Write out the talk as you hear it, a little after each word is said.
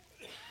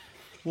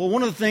Well,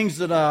 one of the things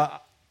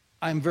that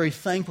I'm very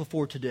thankful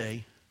for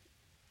today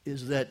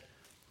is that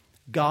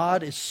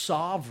God is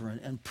sovereign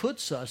and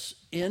puts us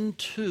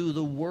into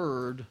the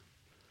Word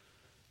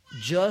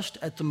just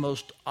at the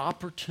most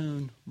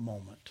opportune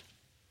moment.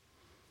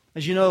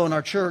 As you know, in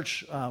our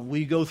church,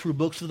 we go through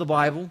books of the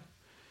Bible.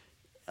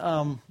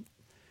 And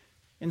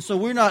so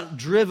we're not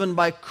driven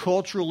by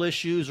cultural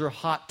issues or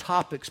hot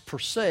topics per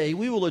se.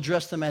 We will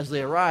address them as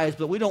they arise,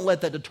 but we don't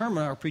let that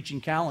determine our preaching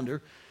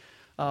calendar.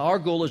 Our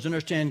goal is to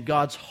understand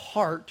God's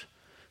heart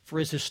for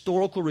His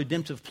historical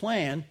redemptive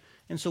plan.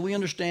 And so we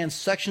understand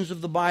sections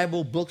of the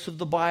Bible, books of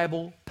the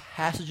Bible,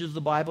 passages of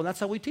the Bible, and that's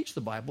how we teach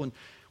the Bible. And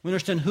we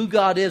understand who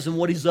God is and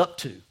what He's up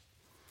to.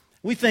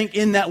 We think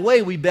in that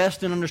way we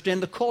best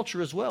understand the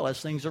culture as well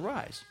as things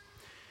arise.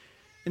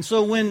 And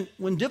so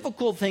when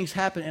difficult things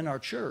happen in our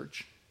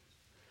church,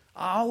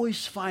 I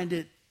always find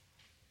it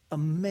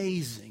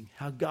amazing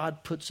how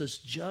God puts us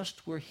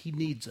just where He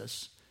needs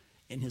us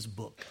in His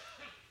book.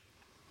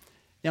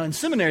 Now, in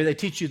seminary, they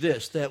teach you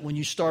this, that when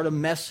you start a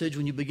message,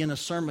 when you begin a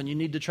sermon, you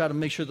need to try to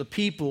make sure the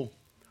people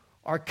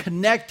are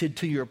connected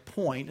to your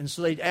point. And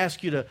so they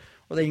ask you to,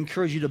 or they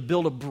encourage you to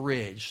build a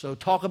bridge. So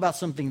talk about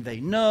something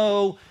they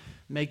know,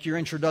 make your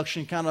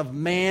introduction kind of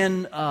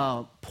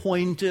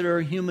man-pointed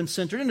or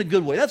human-centered in a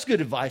good way. That's good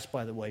advice,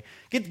 by the way.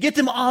 Get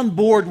them on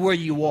board where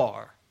you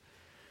are.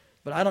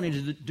 But I don't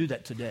need to do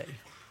that today,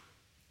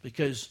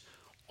 because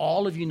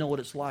all of you know what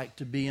it's like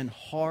to be in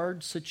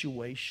hard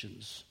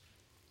situations,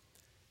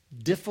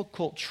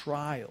 difficult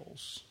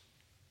trials.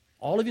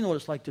 All of you know what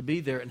it's like to be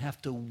there and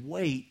have to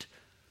wait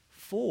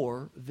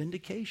for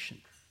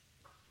vindication.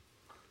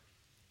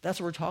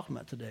 That's what we're talking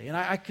about today. And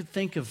I could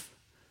think of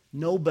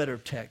no better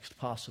text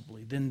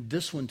possibly than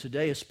this one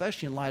today,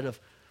 especially in light of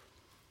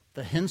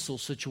the Hensel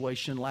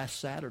situation last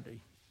Saturday.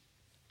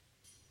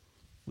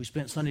 We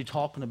spent Sunday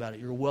talking about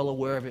it. You're well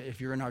aware of it if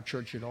you're in our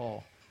church at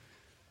all.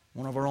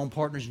 One of our own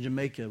partners in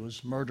Jamaica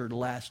was murdered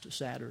last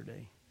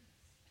Saturday.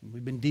 And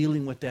we've been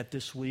dealing with that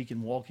this week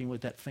and walking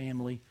with that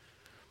family.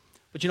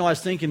 But I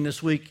was thinking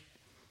this week,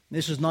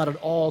 this is not at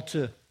all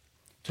to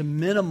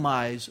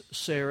minimize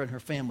Sarah and her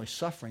family's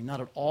suffering,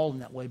 not at all in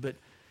that way. But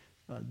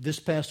this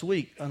past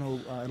week, I know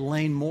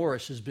Elaine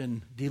Morris has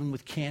been dealing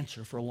with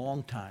cancer for a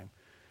long time.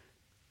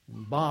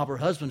 And Bob, her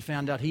husband,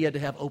 found out he had to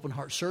have open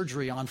heart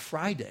surgery on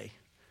Friday.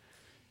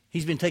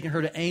 He's been taking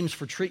her to Ames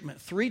for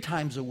treatment 3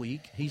 times a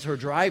week. He's her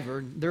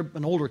driver. They're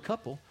an older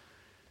couple.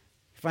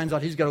 He finds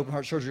out he's got open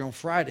heart surgery on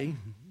Friday.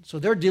 So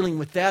they're dealing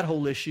with that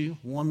whole issue,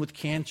 one with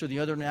cancer, the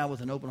other now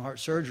with an open heart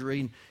surgery.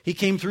 And he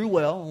came through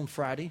well on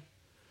Friday.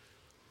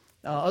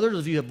 Others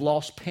of you have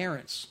lost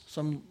parents.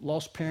 Some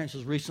lost parents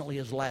as recently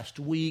as last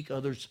week,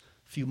 others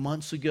a few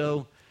months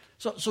ago.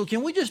 So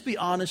can we just be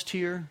honest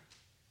here?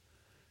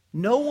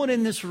 No one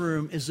in this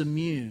room is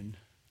immune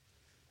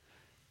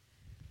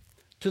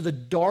to the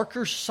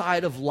darker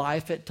side of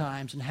life at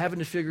times and having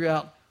to figure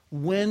out,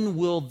 when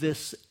will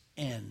this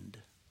end?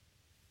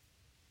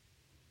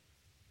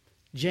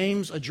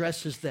 James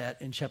addresses that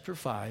in chapter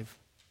 5,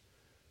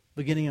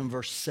 beginning in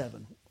verse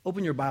 7.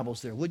 Open your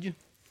Bibles there, would you?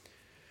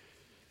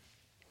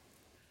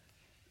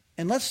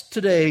 And let's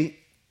today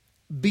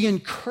be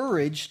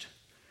encouraged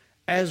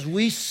as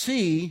we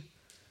see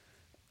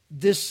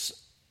this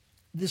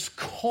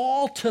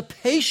call to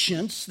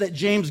patience that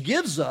James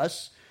gives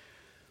us.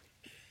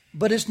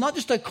 But it's not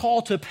just a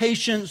call to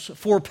patience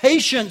for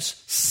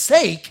patience'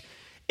 sake.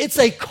 It's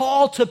a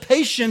call to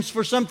patience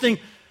for something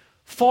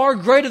far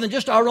greater than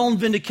just our own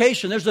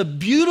vindication. There's a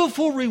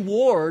beautiful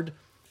reward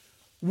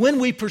when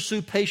we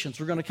pursue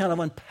patience. We're going to kind of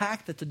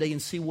unpack that today and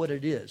see what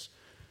it is.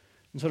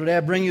 And so today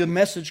I bring you a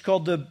message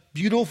called The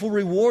Beautiful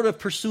Reward of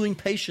Pursuing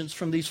Patience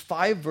from these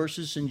 5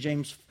 verses in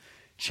James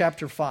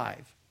chapter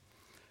 5.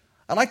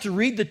 I'd like to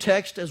read the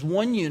text as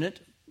one unit.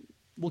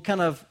 We'll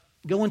kind of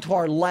go into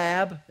our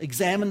lab,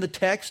 examine the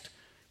text,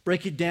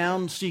 break it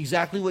down, see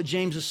exactly what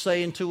James is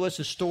saying to us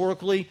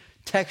historically,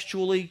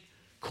 textually,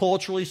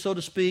 culturally, so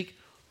to speak.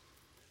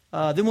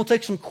 Then we'll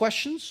take some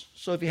questions.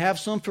 So if you have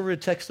some, feel free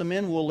to text them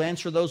in. We'll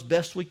answer those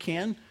best we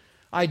can.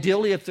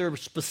 Ideally, if they're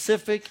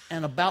specific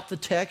and about the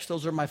text,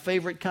 those are my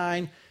favorite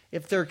kind.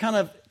 If they're kind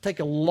of take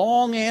a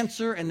long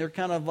answer and they're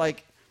kind of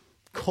like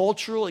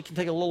cultural, it can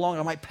take a little longer.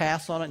 I might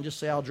pass on it and just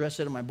say I'll address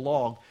it in my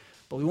blog.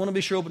 But we want to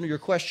be sure open to your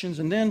questions.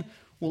 And then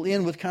we'll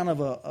end with kind of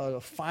a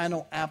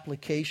final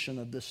application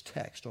of this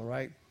text, all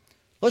right?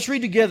 Let's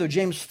read together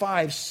James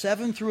 5,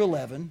 7 through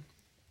 11,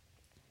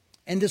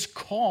 and this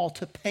call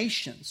to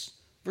patience.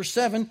 Verse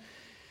 7,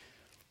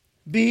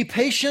 be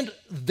patient,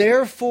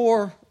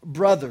 therefore,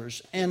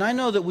 brothers. And I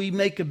know that we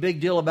make a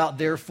big deal about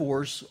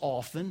therefores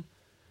often,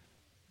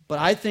 but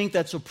I think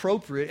that's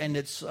appropriate and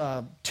it's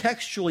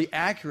textually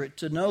accurate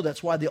to know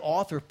that's why the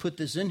author put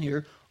this in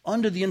here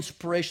under the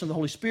inspiration of the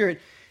Holy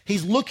Spirit.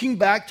 He's looking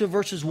back to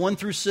verses 1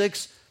 through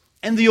 6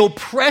 and the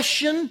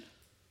oppression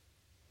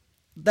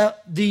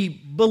that the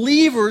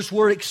believers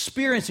were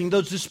experiencing,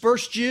 those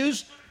dispersed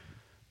Jews,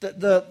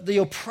 the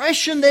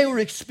oppression they were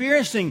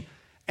experiencing,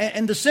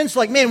 and the sense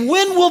like, man,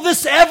 when will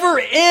this ever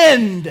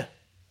end?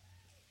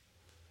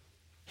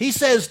 He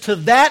says to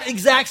that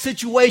exact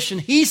situation,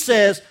 he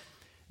says,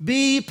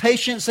 be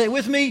patient, say it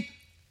with me,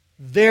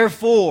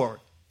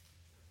 therefore.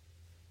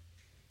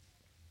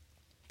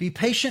 Be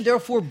patient,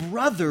 therefore,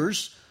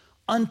 brothers,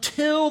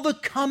 until the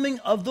coming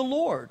of the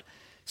Lord.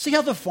 See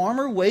how the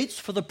farmer waits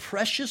for the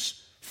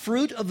precious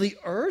fruit of the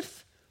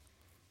earth,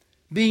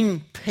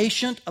 being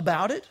patient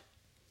about it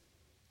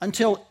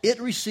until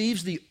it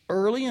receives the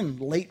early and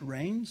late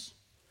rains?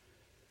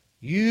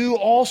 You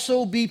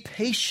also be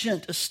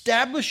patient,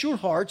 establish your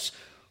hearts,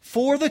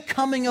 for the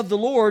coming of the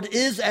Lord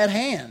is at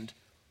hand.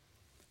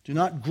 Do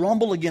not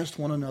grumble against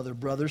one another,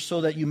 brothers, so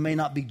that you may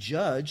not be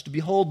judged.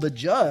 Behold, the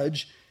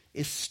judge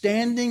is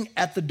standing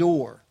at the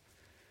door.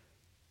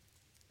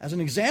 As an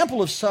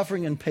example of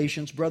suffering and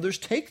patience, brothers,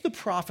 take the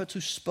prophets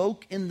who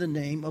spoke in the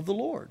name of the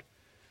Lord.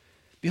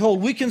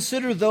 Behold, we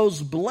consider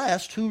those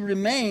blessed who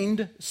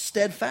remained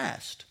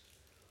steadfast.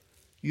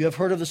 You have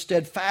heard of the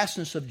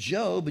steadfastness of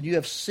Job, and you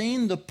have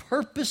seen the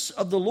purpose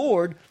of the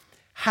Lord,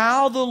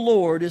 how the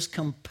Lord is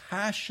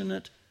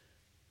compassionate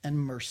and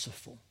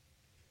merciful.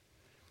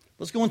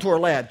 Let's go into our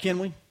lab, can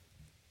we?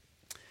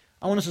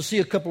 I want us to see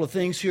a couple of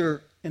things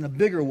here in a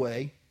bigger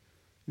way.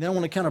 Then I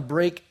want to kind of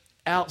break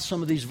out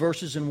some of these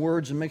verses and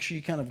words and make sure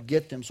you kind of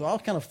get them. So I'll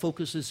kind of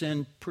focus this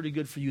in pretty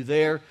good for you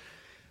there.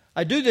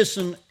 I do this,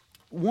 and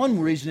one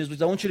reason is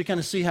because I want you to kind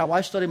of see how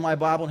I study my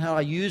Bible and how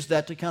I use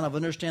that to kind of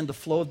understand the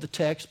flow of the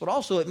text. But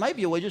also it might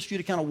be a way just for you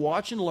to kind of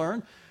watch and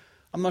learn.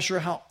 I'm not sure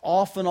how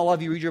often all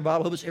of you read your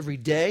Bible. I hope it's every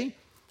day.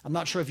 I'm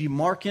not sure if you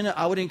mark in it.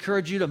 I would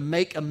encourage you to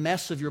make a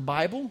mess of your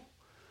Bible.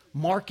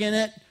 Mark in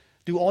it.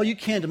 Do all you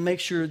can to make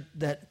sure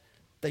that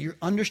you're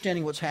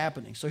understanding what's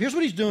happening. So here's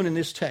what he's doing in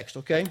this text,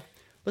 okay?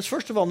 Let's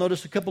first of all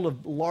notice a couple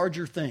of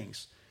larger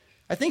things.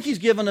 I think he's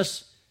given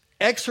us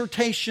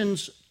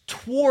exhortations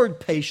toward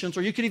patience,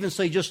 or you could even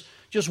say just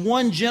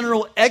one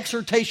general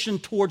exhortation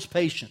towards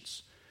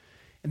patience.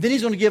 And then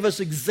he's going to give us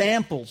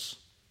examples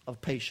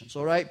of patience,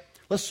 all right?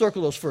 Let's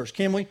circle those first,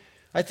 can we?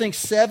 I think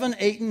 7,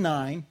 8, and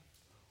 9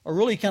 are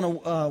really kind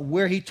of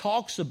where he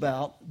talks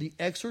about the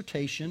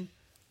exhortation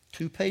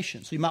to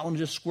patience. So you might want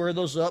to just square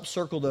those up,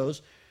 circle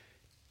those.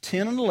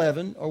 10 and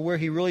 11 are where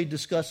he really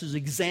discusses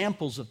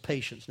examples of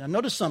patience. Now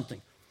notice something.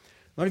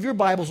 One of your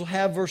Bibles will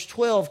have verse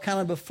 12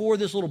 kind of before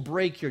this little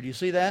break here. Do you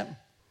see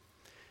that?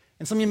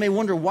 And some of you may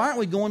wonder, why aren't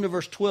we going to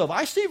verse 12?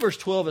 I see verse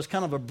 12 as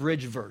kind of a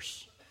bridge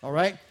verse, all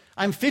right?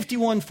 I'm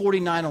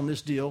 51-49 on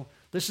this deal.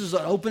 This is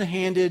an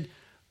open-handed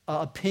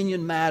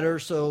opinion matter,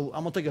 so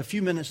I'm going to take a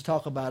few minutes to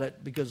talk about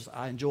it because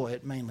I enjoy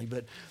it mainly.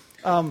 But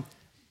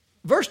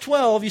verse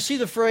 12, you see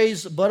the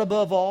phrase, but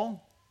above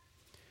all?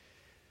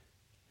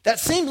 That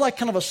seems like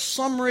kind of a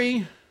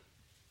summary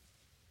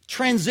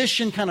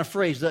transition kind of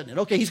phrase, doesn't it?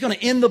 Okay, he's going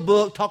to end the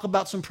book, talk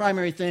about some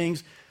primary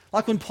things,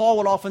 like when Paul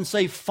would often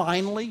say,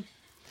 finally.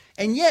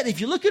 And yet,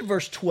 if you look at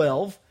verse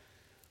 12,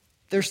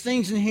 there's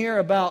things in here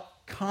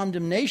about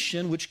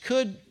condemnation, which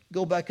could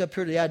go back up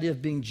here to the idea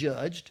of being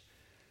judged.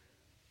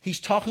 He's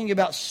talking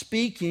about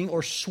speaking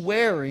or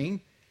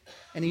swearing,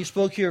 and he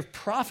spoke here of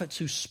prophets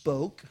who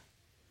spoke.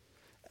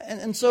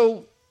 And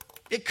so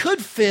it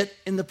could fit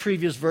in the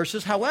previous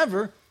verses.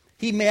 However,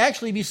 he may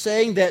actually be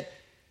saying that,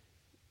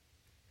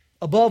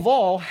 above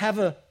all, have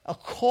a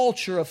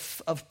culture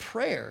of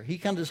prayer. He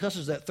kind of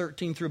discusses that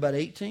 13 through about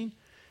 18.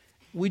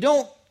 We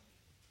don't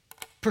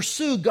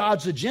pursue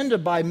God's agenda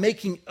by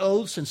making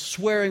oaths and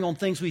swearing on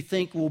things we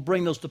think will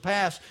bring those to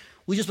pass.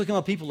 We just become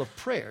a people of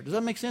prayer. Does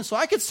that make sense? So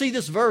I could see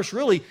this verse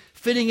really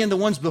fitting in the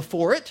ones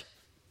before it,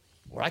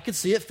 or I could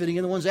see it fitting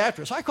in the ones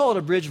after it. So I call it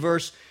a bridge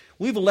verse.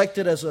 We've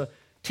elected as a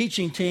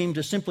teaching team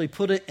to simply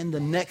put it in the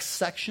next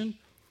section.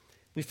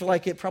 We feel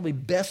like it probably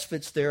best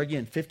fits there.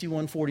 Again,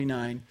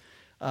 51-49.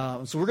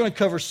 So we're going to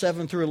cover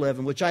 7 through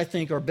 11, which I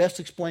think are best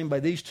explained by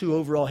these two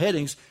overall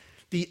headings.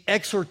 The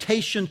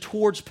exhortation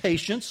towards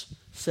patience,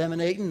 7,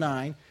 8, and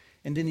 9,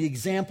 and then the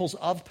examples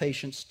of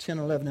patience, 10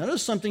 and 11. Now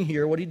notice something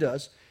here, what he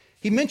does.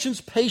 He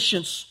mentions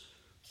patience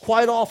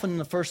quite often in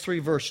the first 3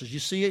 verses. You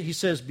see it? He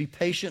says, be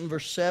patient in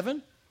verse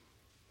 7.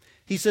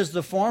 He says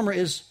the farmer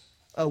is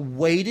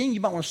waiting. You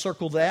might want to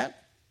circle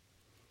that.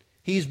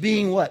 He's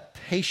being what?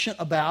 Patient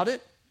about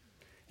it.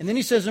 And then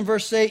he says in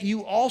verse 8,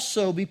 you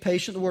also be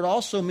patient. The word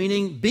also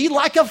meaning be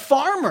like a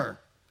farmer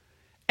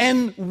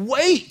and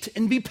wait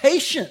and be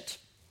patient.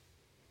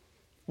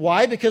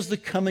 Why? Because the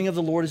coming of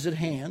the Lord is at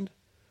hand.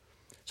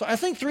 So I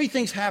think 3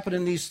 things happen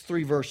in these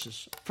 3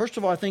 verses. First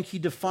of all, I think he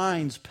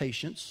defines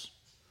patience.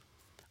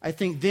 I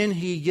think then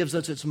he gives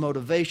us its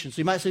motivation. So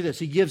you might say this.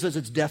 He gives us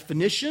its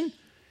definition,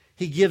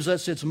 he gives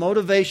us its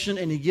motivation,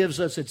 and he gives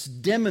us its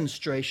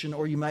demonstration,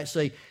 or you might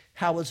say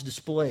how it's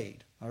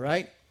displayed. All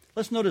right?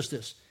 Let's notice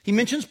this. He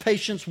mentions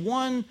patience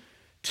 1,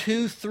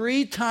 2,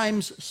 3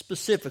 times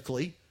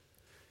specifically.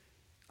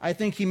 I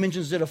think he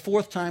mentions it a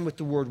 4th time with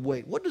the word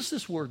wait. What does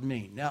this word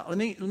mean? Now, let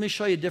me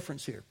show you a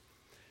difference here.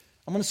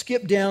 I'm going to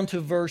skip down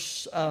to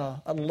verse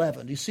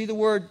 11. Do you see the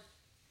word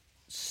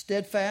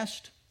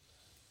steadfast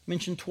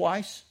mentioned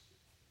twice?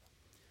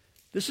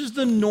 This is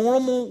the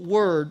normal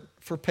word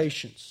for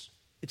patience.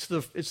 It's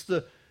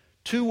the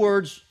 2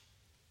 words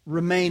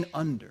remain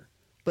under.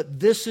 But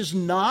this is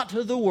not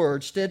the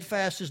word,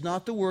 steadfast is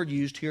not the word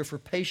used here for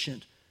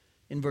patient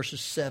in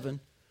verses 7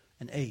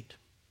 and 8.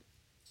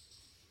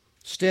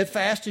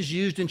 Steadfast is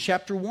used in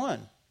chapter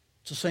 1.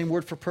 It's the same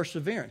word for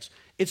perseverance.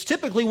 It's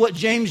typically what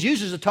James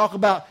uses to talk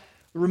about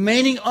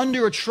remaining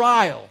under a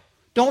trial.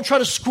 Don't try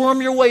to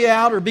squirm your way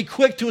out or be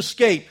quick to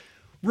escape.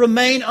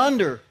 Remain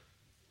under.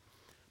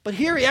 But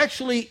here he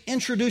actually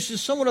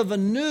introduces somewhat of a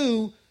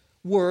new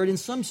word in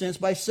some sense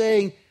by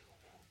saying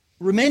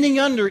remaining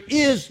under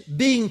is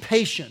being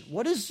patient.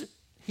 What does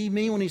he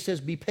mean when he says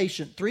be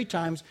patient 3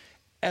 times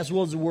as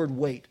well as the word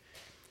wait?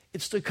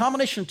 It's the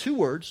combination of 2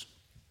 words.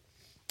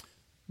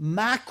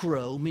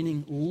 Macro,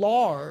 meaning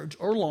large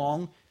or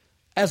long,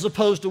 as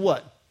opposed to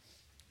what?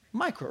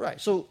 Micro, right.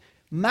 So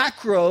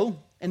macro,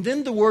 and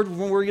then the word,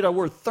 when we get our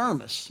word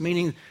thermos,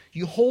 meaning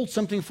you hold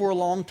something for a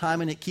long time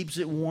and it keeps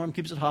it warm,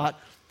 keeps it hot.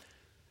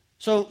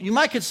 So you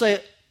might could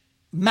say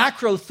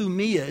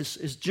macrothumia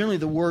is generally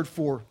the word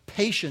for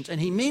patience,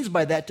 and he means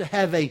by that to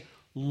have a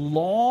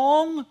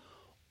long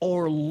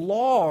or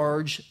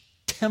large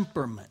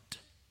temperament.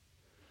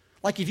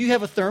 Like if you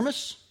have a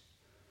thermos,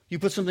 you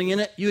put something in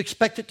it, you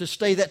expect it to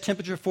stay that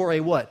temperature for a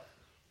what?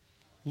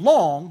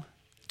 Long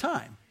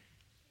time.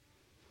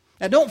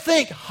 Now don't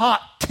think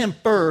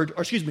hot-tempered,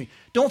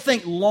 don't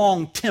think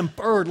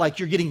long-tempered like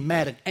you're getting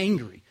mad and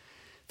angry.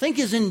 Think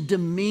as in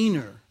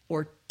demeanor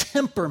or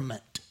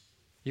temperament.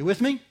 You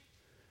with me?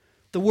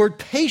 The word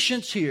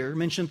patience here,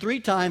 mentioned 3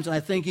 times, and I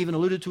think even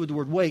alluded to with the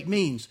word wait,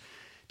 means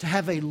to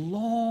have a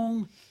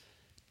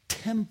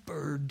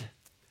long-tempered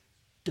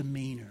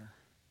demeanor.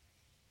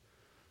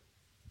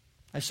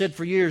 I said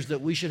for years that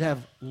we should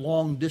have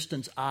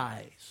long-distance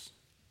eyes.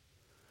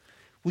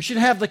 We should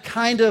have the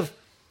kind of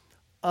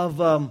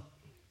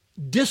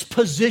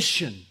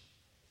disposition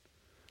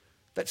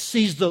that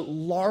sees the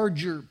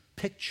larger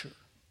picture.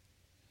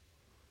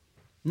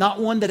 Not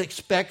one that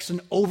expects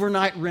an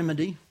overnight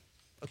remedy,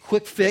 a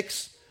quick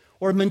fix,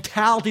 or a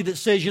mentality that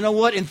says, you know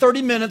what, in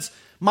 30 minutes,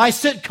 my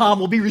sitcom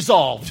will be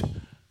resolved.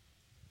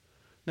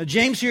 Now,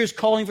 James here is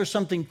calling for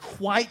something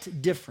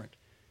quite different.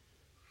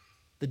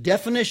 The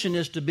definition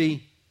is to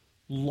be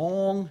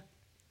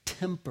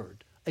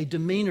long-tempered, a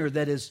demeanor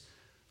that is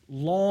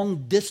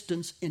long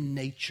distance in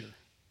nature.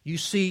 You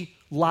see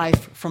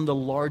life from the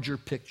larger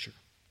picture.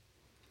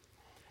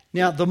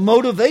 Now, the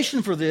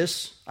motivation for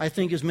this, I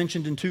think, is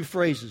mentioned in 2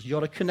 phrases. You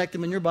ought to connect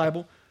them in your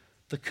Bible.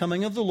 The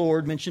coming of the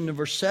Lord mentioned in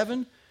verse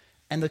 7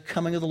 and the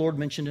coming of the Lord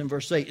mentioned in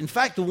verse 8. In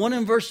fact, the one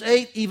in verse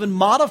 8 even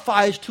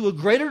modifies to a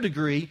greater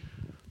degree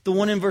the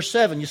one in verse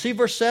 7. You see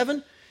verse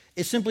 7?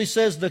 It simply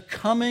says the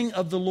coming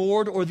of the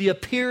Lord, or the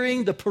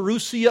appearing, the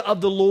parousia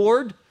of the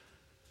Lord.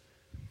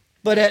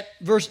 But at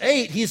verse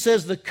 8, he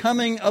says the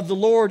coming of the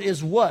Lord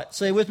is what?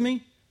 Say with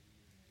me.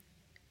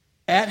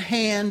 At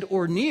hand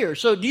or near.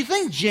 So do you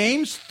think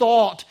James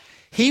thought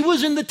he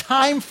was in the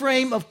time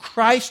frame of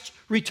Christ's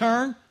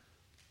return?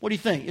 What do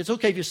you think? It's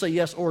okay if you say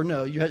yes or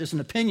no. You have just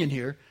an opinion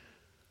here.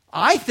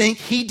 I think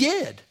he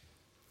did.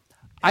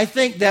 I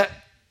think that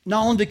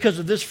not only because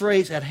of this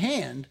phrase at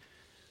hand,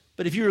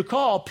 but if you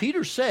recall,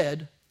 Peter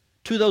said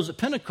to those at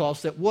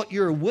Pentecost that what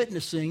you're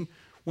witnessing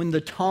when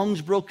the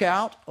tongues broke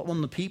out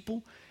on the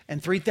people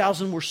and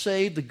 3,000 were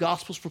saved, the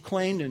gospel's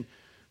proclaimed, and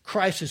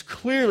Christ is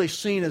clearly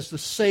seen as the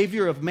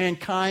Savior of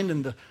mankind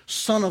and the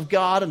Son of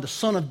God and the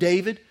Son of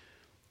David.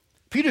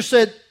 Peter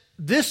said,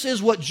 this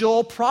is what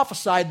Joel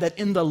prophesied, that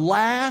in the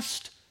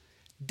last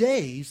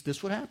days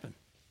this would happen.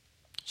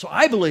 So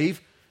I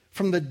believe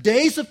from the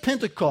days of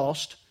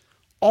Pentecost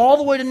all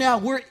the way to now,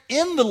 we're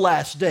in the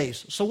last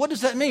days. So what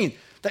does that mean?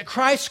 That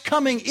Christ's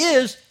coming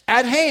is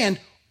at hand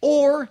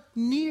or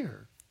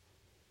near.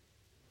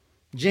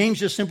 James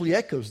just simply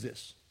echoes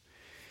this.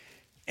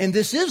 And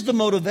this is the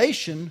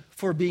motivation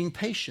for being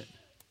patient.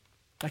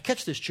 Now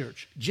catch this,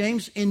 church.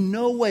 James in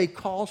no way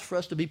calls for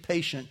us to be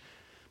patient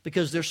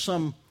because there's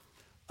some,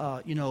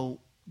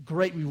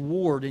 great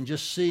reward in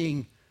just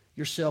seeing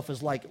yourself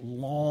as like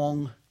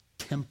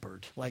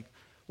long-tempered. Like,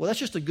 well, that's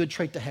just a good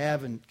trait to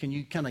have, and can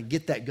you kind of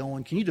get that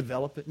going? Can you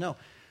develop it? No.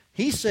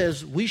 He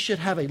says we should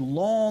have a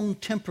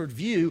long-tempered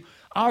view.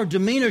 Our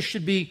demeanor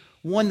should be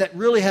one that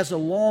really has a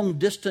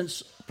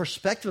long-distance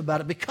perspective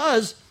about it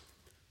because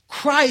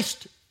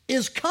Christ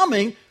is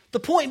coming. The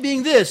point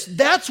being this,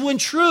 that's when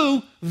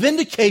true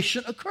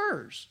vindication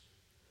occurs.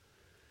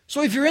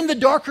 So if you're in the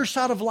darker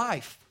side of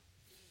life,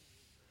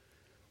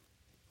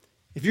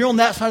 if you're on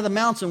that side of the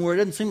mountain where it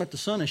doesn't seem like the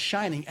sun is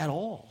shining at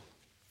all,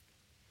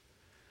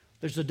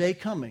 there's a day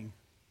coming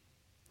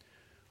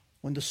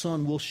when the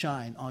sun will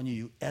shine on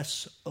you,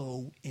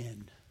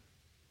 S-O-N.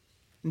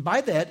 And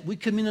by that, we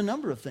could mean a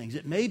number of things.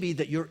 It may be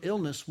that your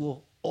illness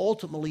will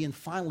ultimately and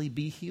finally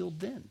be healed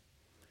then.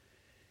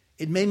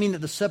 It may mean that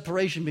the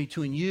separation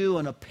between you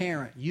and a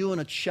parent, you and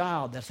a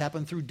child that's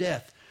happened through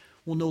death,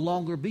 will no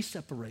longer be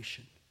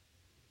separation.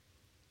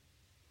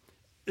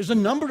 There's a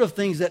number of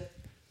things that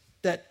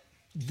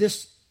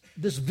this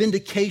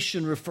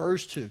vindication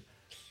refers to.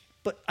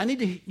 But I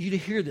need you to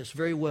hear this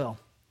very well.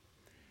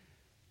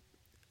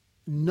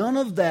 None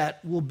of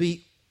that will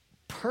be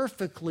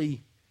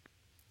perfectly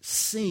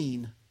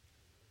seen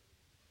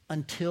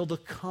until the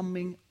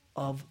coming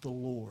of the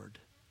Lord.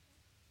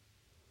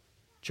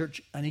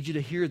 Church, I need you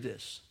to hear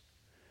this.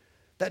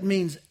 That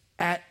means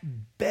at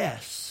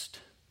best,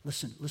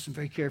 listen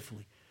very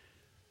carefully.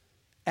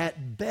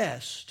 At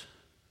best,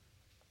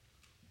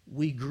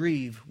 we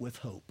grieve with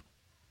hope.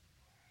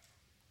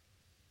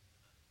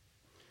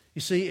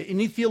 You see,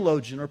 any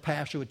theologian or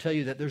pastor would tell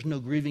you that there's no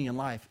grieving in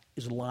life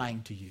is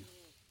lying to you.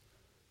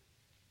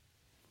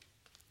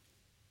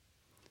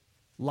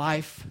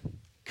 Life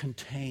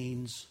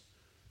contains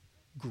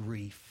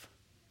grief,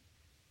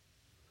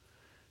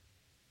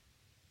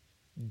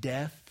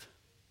 death,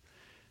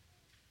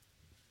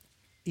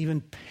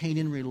 even pain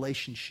in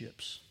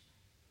relationships,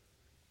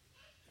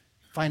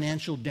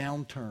 financial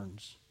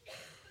downturns,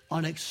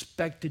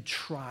 unexpected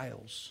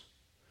trials,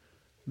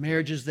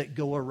 marriages that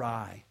go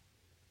awry,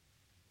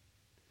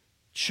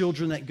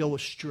 children that go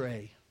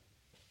astray.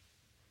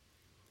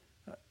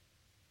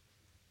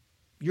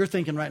 You're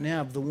thinking right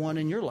now of the one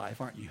in your life,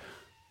 aren't you?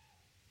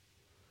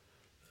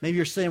 Maybe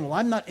you're saying, well,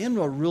 I'm not in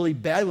a really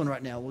bad one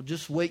right now. Well,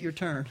 just wait your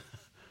turn.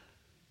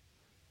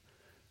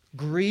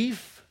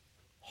 Grief,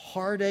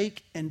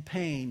 heartache, and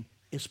pain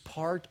is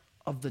part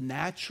of the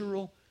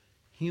natural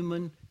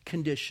human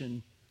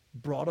condition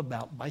brought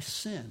about by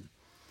sin.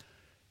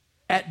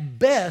 At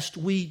best,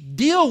 we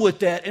deal with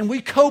that and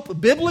we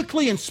cope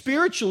biblically and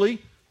spiritually.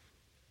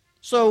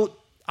 So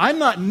I'm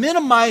not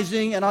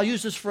minimizing, and I'll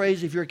use this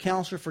phrase, if you're a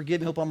counselor,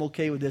 forgive me, hope I'm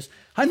okay with this.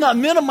 I'm not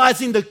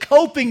minimizing the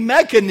coping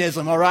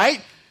mechanism, all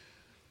right?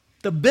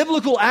 The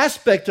biblical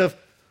aspect of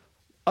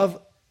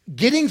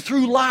getting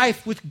through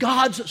life with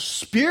God's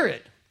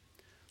Spirit.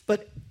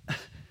 But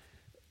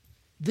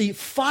the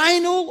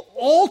final,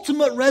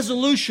 ultimate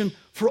resolution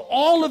for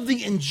all of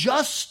the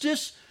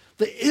injustice,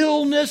 the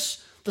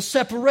illness, the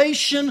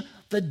separation,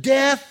 the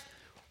death,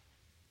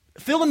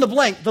 fill in the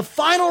blank, the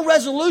final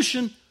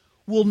resolution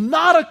will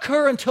not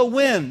occur until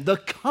when? The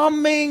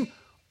coming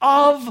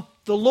of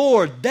the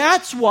Lord.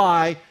 That's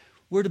why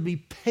we're to be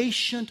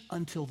patient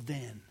until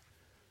then.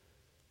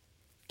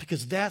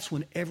 Because that's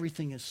when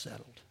everything is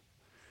settled.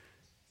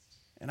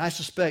 And I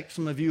suspect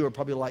some of you are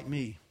probably like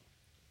me.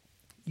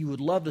 You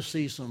would love to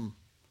see some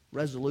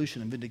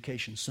resolution and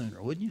vindication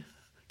sooner, wouldn't you?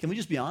 Can we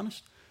just be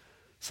honest?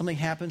 Something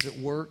happens at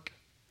work.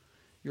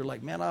 You're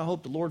like, man, I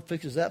hope the Lord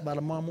fixes that by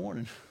tomorrow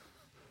morning.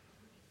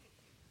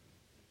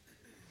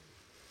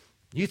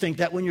 You think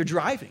that when you're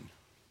driving.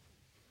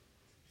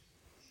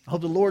 I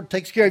hope the Lord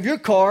takes care of your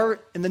car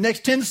in the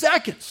next 10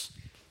 seconds.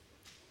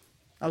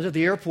 I was at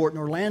the airport in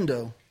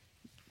Orlando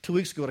 2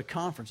 weeks ago at a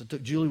conference. I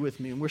took Julie with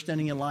me, and we're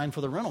standing in line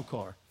for the rental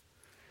car.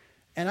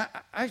 And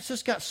I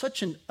just got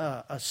such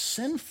a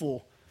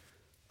sinful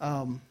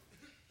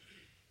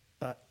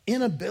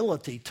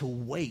inability to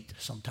wait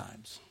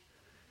sometimes.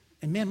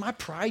 And man, my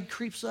pride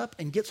creeps up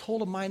and gets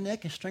hold of my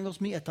neck and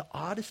strangles me at the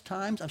oddest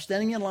times. I'm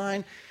standing in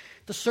line.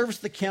 The service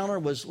at the counter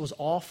was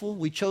awful.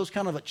 We chose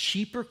kind of a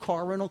cheaper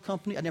car rental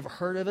company. I'd never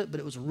heard of it, but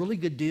it was a really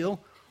good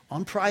deal.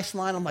 On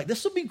Priceline, I'm like,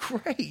 this will be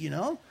great, you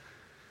know.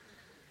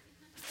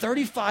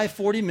 35,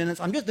 40 minutes.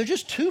 There's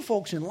just two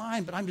folks in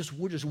line, but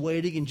we're just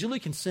waiting. And Julie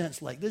can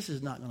sense, like, this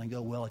is not going to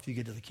go well if you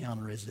get to the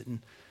counter, is it?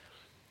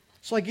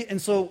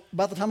 And so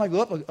by the time I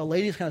go up, a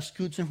lady kind of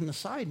scoots in from the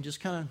side and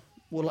just kind of,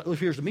 what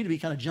appears to me to be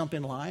kind of jump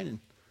in line.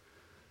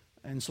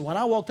 And so when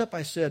I walked up,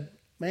 I said,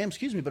 ma'am,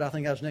 excuse me, but I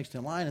think I was next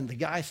in line. And the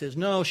guy says,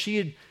 no, she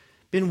had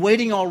been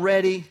waiting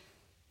already.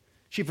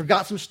 She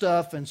forgot some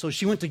stuff, and so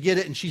she went to get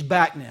it, and she's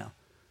back now.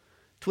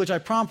 To which I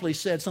promptly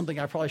said something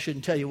I probably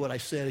shouldn't tell you what I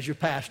said as your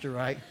pastor,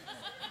 right?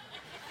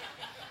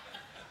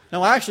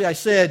 No, actually, I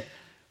said,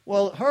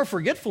 well, her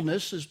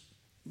forgetfulness is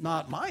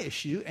not my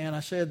issue. And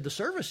I said, the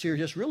service here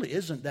just really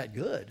isn't that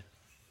good.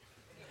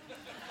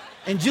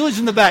 And Julie's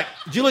in the back.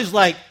 Julie's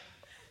like,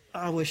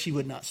 I wish he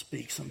would not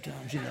speak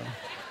sometimes, you know.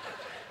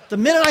 The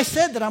minute I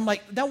said that, I'm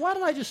like, now why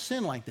did I just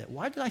sin like that?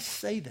 Why did I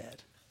say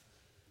that?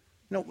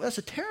 No, that's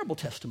a terrible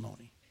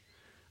testimony.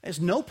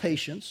 There's no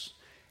patience.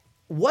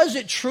 Was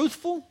it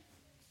truthful?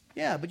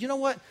 Yeah, but you know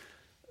what?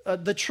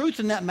 The truth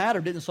in that matter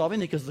didn't solve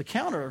anything because the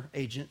counter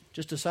agent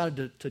just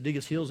decided to dig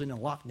his heels in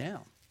and lock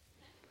down.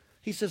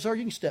 He says, sir,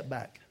 you can step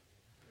back.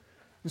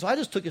 And so I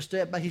just took a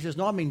step back. He says,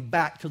 no, I mean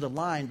back to the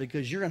line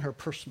because you're in her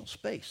personal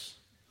space.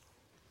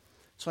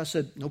 So I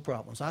said, no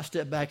problem. So I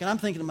stepped back, and I'm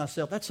thinking to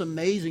myself, that's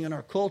amazing in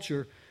our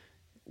culture.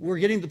 We're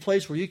getting to the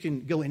place where you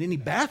can go in any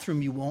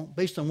bathroom you want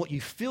based on what you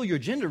feel your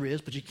gender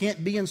is, but you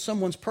can't be in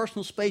someone's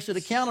personal space at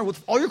a counter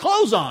with all your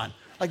clothes on.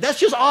 Like, that's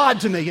just odd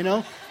to me, you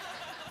know.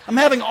 I'm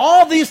having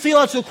all these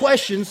theological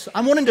questions.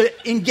 I'm wanting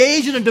to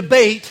engage in a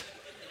debate.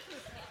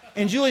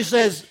 And Julie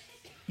says,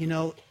 you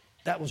know,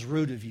 that was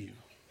rude of you.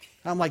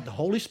 I'm like, the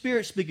Holy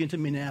Spirit speaking to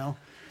me now.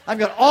 I've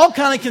got all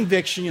kind of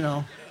conviction, you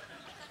know.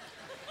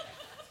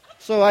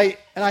 So I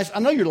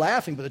know you're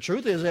laughing, but the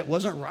truth is that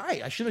wasn't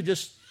right. I should have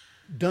just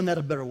done that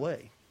a better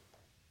way.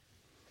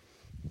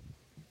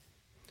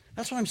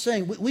 That's what I'm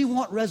saying. We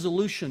want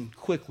resolution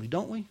quickly,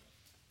 don't we?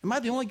 Am I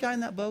the only guy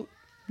in that boat?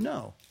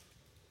 No.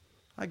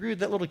 I agree with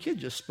that little kid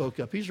just spoke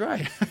up. He's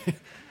right.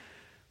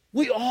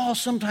 We all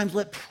sometimes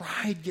let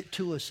pride get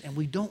to us, and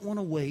we don't want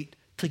to wait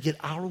to get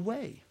our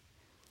way.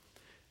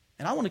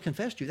 And I want to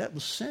confess to you, that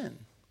was sin.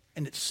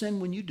 And it's sin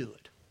when you do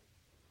it.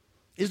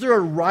 Is there a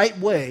right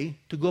way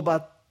to go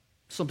about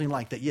something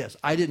like that? Yes,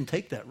 I didn't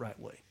take that right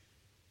way.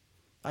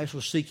 I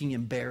was seeking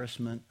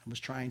embarrassment. I was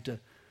trying to,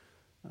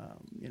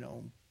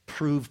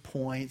 prove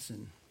points.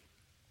 And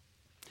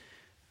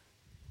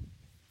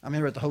I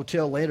remember at the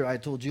hotel later, I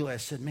told Julie, I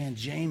said, man,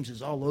 James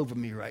is all over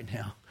me right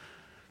now.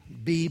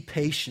 Be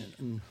patient.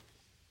 And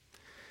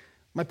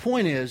my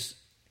point is,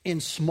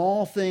 in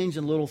small things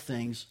and little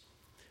things,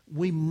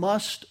 we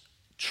must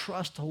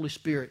trust the Holy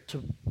Spirit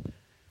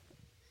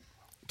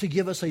to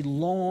give us a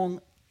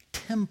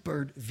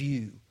long-tempered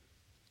view,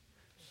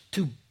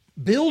 to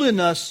build in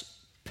us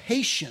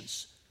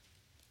patience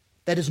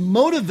that is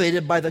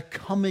motivated by the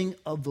coming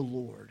of the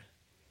Lord.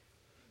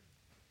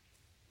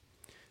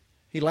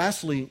 He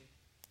lastly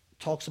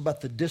talks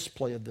about the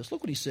display of this.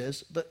 Look what he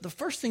says. The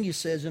first thing he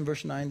says in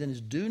verse 9 then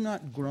is, do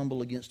not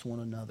grumble against one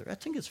another. I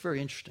think it's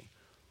very interesting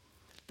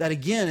that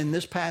again in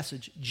this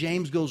passage,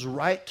 James goes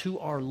right to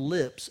our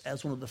lips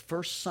as one of the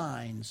first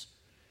signs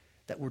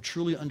that we're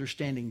truly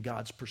understanding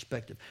God's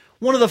perspective.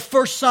 One of the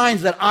first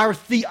signs that our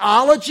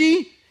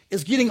theology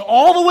is getting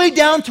all the way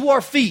down to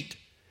our feet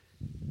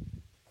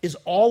is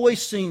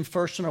always seen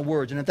first in our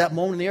words. And at that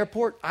moment in the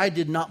airport, I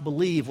did not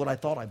believe what I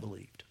thought I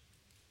believed.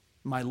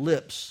 My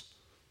lips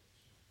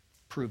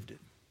proved it.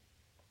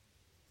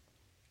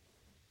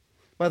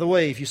 By the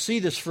way, if you see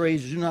this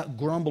phrase, do not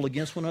grumble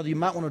against one another, you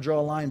might want to draw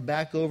a line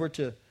back over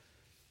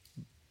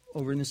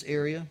in this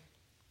area.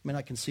 I mean,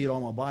 I can see it all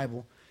in my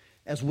Bible.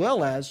 As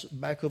well as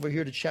back over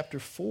here to chapter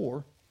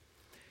 4.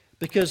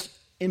 Because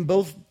in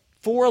both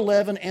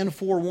 4:11 and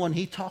 4:1,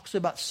 he talks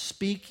about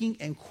speaking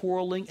and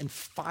quarreling and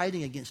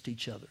fighting against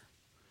each other.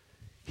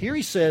 Here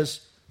he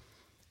says,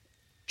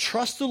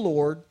 trust the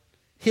Lord,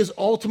 his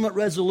ultimate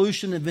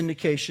resolution and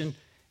vindication.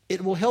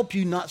 It will help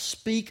you not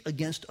speak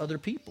against other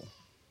people.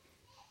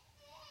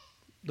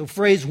 The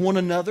phrase one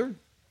another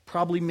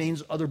probably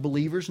means other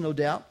believers, no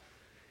doubt.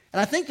 And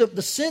I think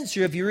the sense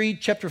here, if you read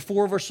chapter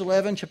 4, verse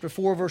 11, chapter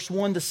 4, verse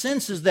 1, the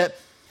sense is that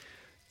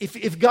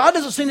if God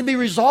doesn't seem to be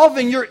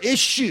resolving your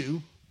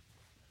issue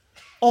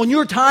on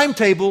your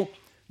timetable,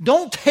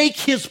 don't take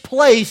his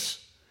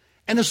place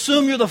and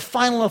assume you're the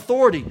final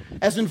authority.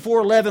 As in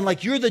 4:11,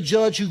 like you're the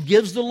judge who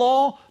gives the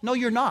law. No,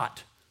 you're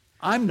not.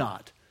 I'm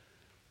not.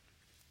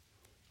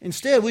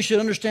 Instead, we should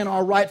understand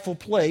our rightful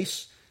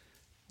place.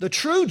 The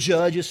true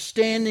judge is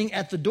standing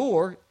at the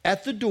door.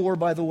 At the door,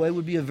 by the way,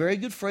 would be a very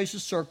good phrase to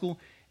circle.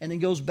 And it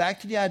goes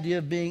back to the idea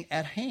of being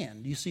at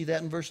hand. Do you see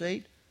that in verse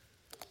 8?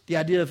 The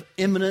idea of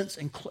imminence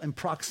and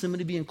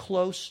proximity, being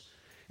close.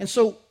 And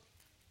so,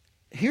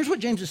 here's what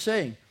James is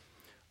saying.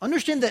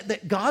 Understand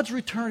that God's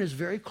return is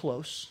very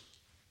close.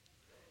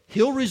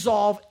 He'll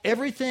resolve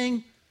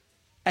everything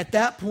at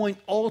that point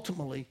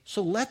ultimately.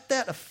 So let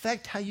that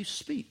affect how you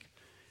speak.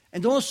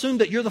 And don't assume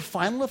that you're the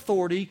final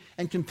authority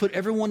and can put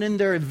everyone in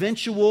their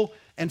eventual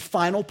and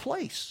final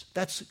place.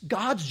 That's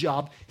God's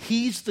job.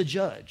 He's the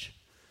judge.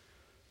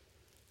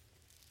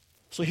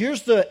 So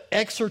here's the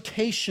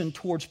exhortation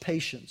towards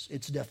patience.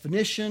 Its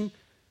definition,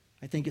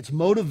 I think its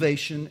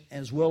motivation,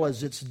 as well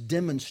as its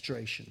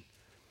demonstration.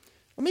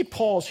 Let me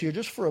pause here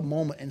just for a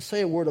moment and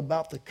say a word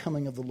about the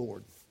coming of the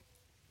Lord.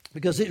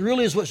 Because it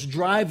really is what's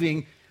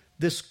driving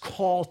this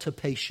call to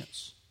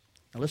patience.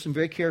 Now listen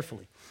very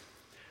carefully.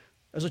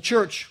 As a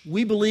church,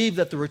 we believe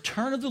that the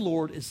return of the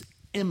Lord is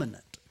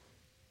imminent.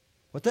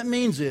 What that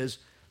means is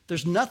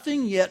there's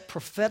nothing yet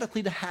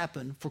prophetically to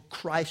happen for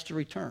Christ to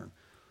return.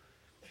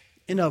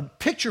 In a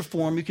picture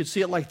form, you could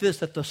see it like this,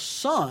 that the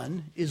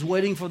Son is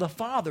waiting for the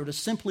Father to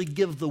simply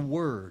give the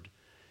word.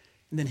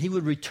 And then he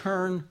would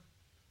return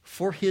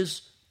for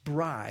his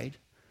bride.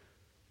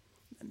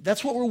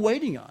 That's what we're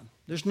waiting on.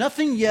 There's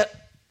nothing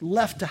yet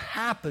left to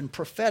happen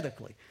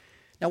prophetically.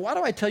 Now, why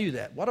do I tell you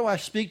that? Why do I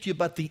speak to you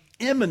about the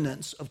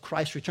imminence of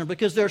Christ's return?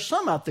 Because there are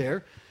some out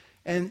there,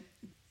 and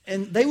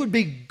they would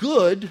be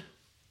good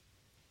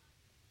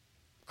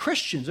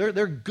Christians.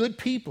 They're good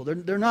people.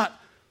 They're not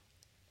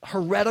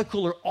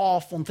heretical or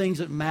off on things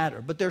that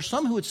matter. But there are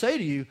some who would say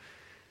to you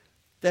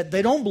that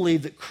they don't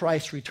believe that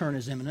Christ's return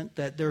is imminent,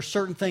 that there are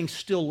certain things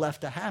still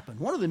left to happen.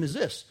 One of them is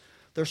this.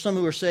 There are some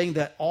who are saying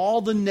that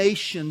all the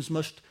nations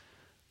must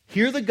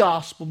hear the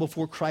gospel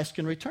before Christ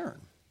can return.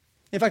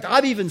 In fact,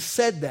 I've even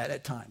said that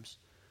at times.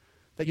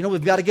 That,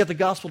 we've got to get the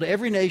gospel to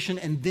every nation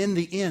and then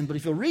the end. But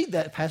if you'll read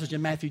that passage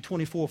in Matthew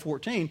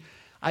 24:14,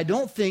 I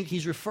don't think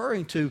he's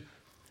referring to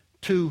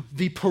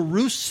the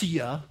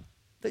parousia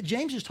that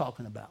James is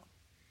talking about.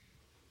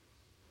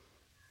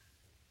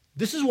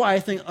 This is why I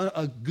think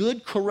a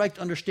good, correct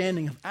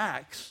understanding of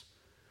Acts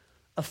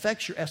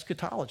affects your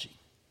eschatology.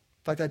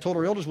 In fact, I told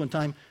our elders one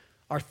time,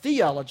 our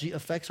theology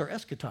affects our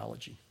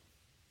eschatology.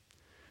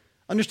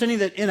 Understanding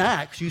that in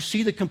Acts, you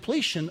see the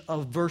completion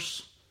of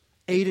verse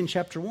 8 in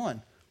chapter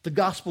 1. The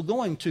gospel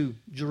going to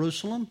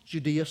Jerusalem,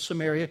 Judea,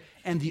 Samaria,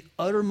 and the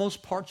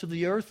uttermost parts of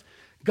the earth.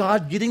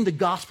 God getting the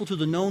gospel to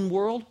the known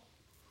world.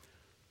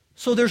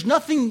 So there's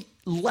nothing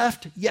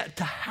left yet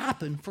to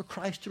happen for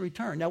Christ to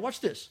return. Now watch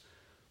this.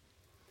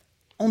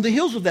 On the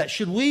heels of that,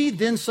 should we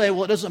then say,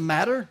 well, it doesn't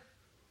matter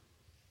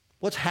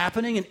what's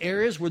happening in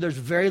areas where there's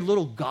very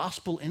little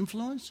gospel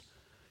influence?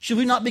 Should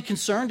we not be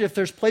concerned if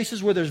there's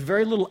places where there's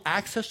very little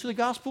access to the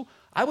gospel?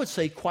 I would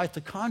say quite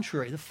the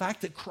contrary. The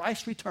fact that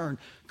Christ's return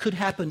could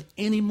happen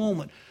any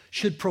moment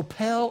should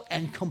propel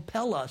and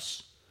compel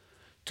us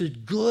to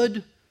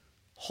good,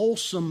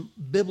 wholesome,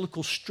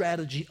 biblical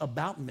strategy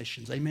about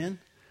missions. Amen?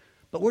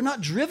 But we're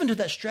not driven to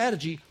that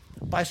strategy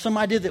by some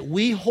idea that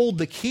we hold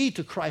the key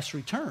to Christ's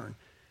return.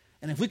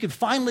 And if we could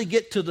finally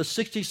get to the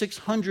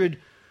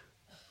 6,600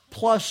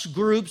 plus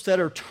groups that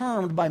are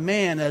termed by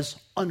man as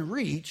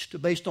unreached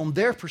based on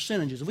their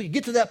percentages, if we could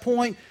get to that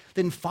point,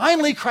 then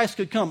finally Christ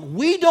could come.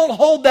 We don't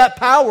hold that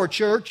power,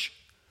 church.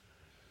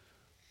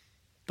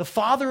 The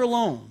Father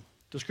alone,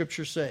 the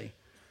Scriptures say,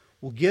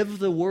 will give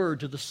the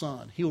word to the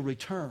Son. He'll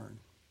return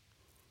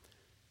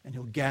and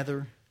he'll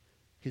gather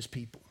his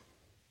people.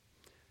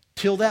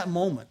 Till that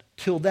moment,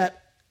 till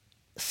that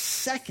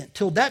second,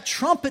 till that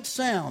trumpet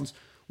sounds,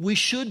 we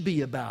should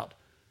be about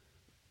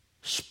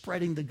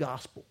spreading the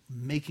gospel,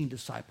 making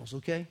disciples,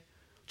 okay?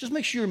 Just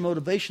make sure your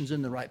motivation's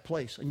in the right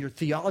place and your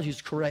theology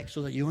is correct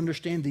so that you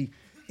understand the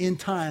end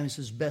times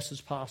as best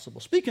as possible.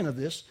 Speaking of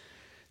this,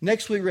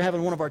 next week we're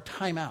having one of our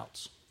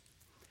timeouts.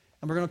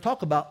 And we're going to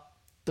talk about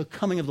the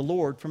coming of the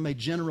Lord from a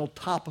general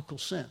topical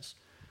sense.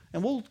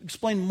 And we'll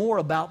explain more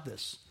about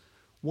this.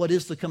 What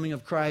is the coming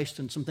of Christ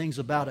and some things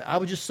about it. I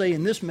would just say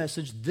in this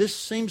message, this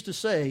seems to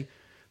say,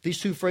 these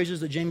two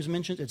phrases that James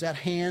mentioned, it's at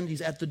hand,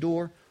 he's at the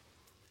door.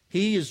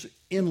 He is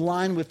in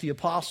line with the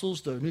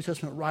apostles, the New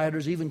Testament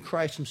writers, even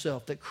Christ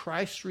himself, that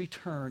Christ's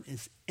return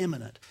is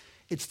imminent.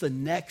 It's the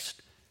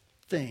next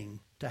thing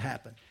to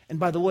happen. And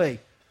by the way,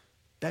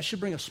 that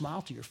should bring a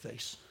smile to your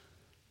face.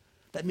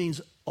 That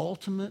means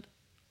ultimate,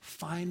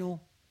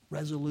 final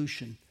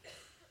resolution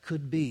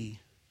could be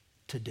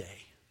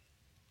today.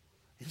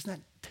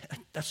 Isn't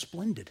that's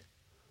splendid?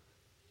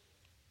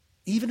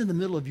 Even in the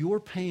middle of your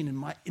pain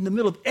and in the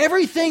middle of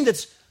everything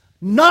that's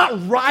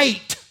not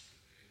right,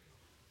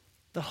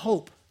 the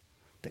hope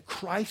that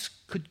Christ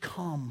could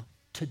come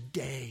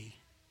today,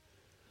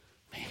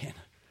 man,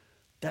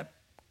 that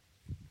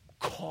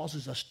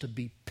causes us to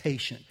be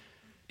patient.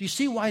 Do you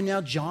see why now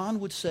John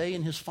would say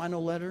in his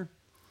final letter,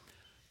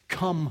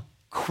 "Come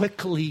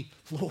quickly,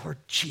 Lord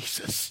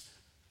Jesus."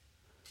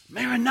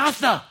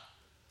 Maranatha.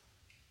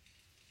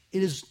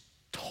 It is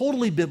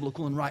totally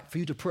biblical and right for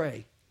you to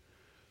pray,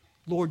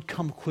 "Lord,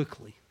 come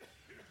quickly."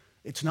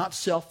 It's not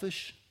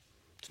selfish.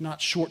 It's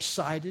not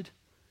short-sighted.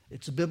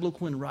 It's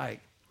biblical and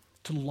right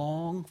to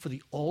long for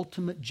the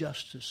ultimate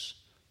justice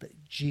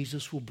that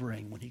Jesus will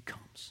bring when he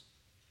comes.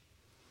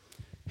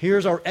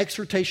 Here's our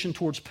exhortation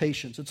towards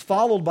patience. It's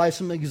followed by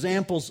some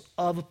examples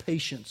of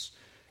patience.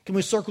 Can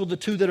we circle the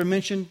two that are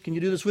mentioned? Can you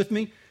do this with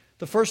me?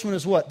 The first one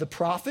is what? The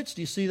prophets.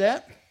 Do you see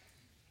that?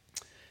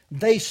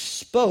 They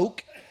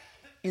spoke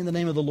in the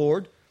name of the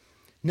Lord.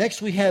 Next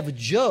we have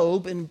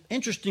Job, and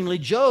interestingly,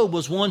 Job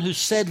was one who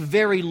said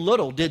very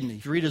little, didn't he?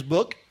 If you read his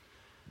book.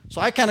 So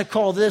I kind of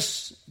call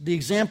this the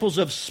examples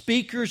of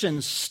speakers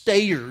and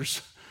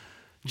stayers.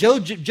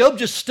 Job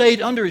just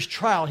stayed under his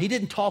trial. He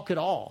didn't talk at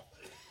all.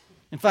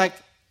 In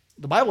fact,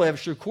 the Bible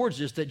actually records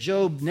this, that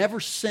Job never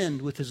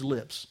sinned with his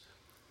lips.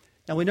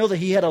 Now we know that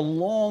he had a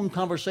long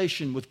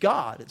conversation with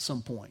God at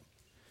some point.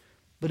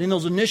 But in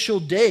those initial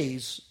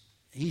days,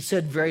 he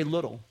said very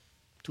little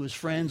to his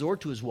friends or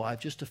to his wife,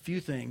 just a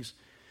few things.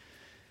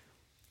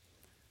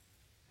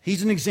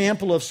 He's an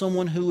example of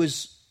someone who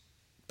is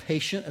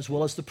patient as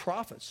well as the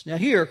prophets. Now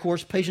here, of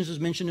course, patience is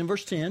mentioned in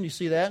verse 10. You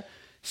see that?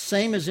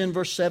 Same as in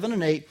verse 7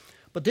 and 8.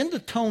 But then the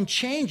tone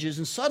changes,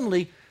 and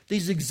suddenly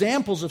these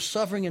examples of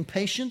suffering and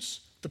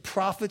patience, the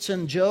prophets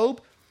and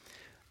Job,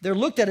 they're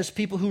looked at as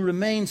people who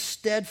remain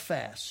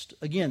steadfast.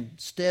 Again,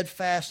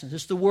 steadfastness.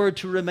 It's the word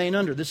to remain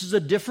under. This is a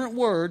different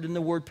word than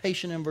the word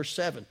patient in verse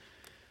 7.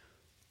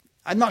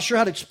 I'm not sure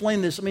how to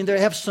explain this. I mean, they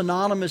have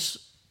synonymous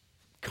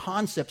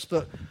concepts,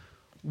 but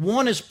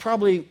one is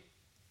probably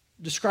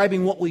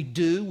describing what we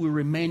do. We're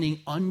remaining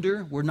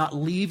under. We're not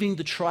leaving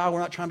the trial. We're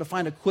not trying to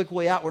find a quick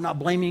way out. We're not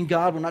blaming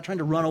God. We're not trying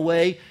to run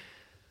away.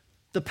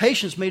 The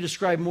patience may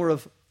describe more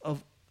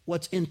of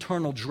what's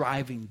internal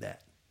driving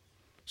that.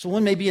 So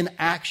one may be an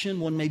action,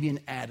 one may be an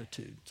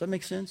attitude. Does that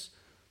make sense?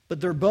 But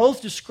they're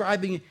both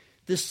describing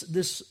this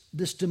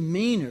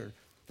demeanor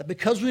that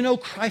because we know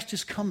Christ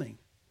is coming,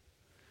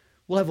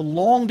 we'll have a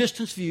long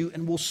distance view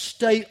and we'll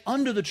stay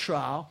under the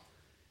trial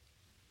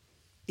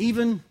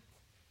even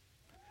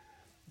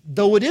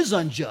though it is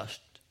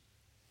unjust.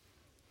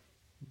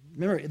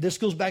 Remember, this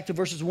goes back to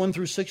verses 1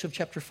 through 6 of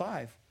chapter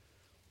 5.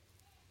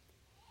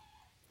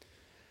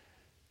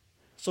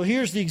 So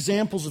here's the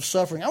examples of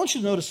suffering. I want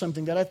you to notice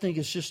something that I think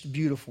is just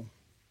beautiful.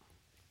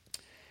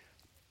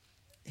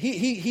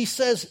 He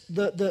says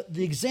the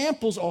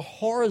examples are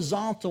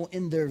horizontal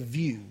in their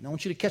view. Now I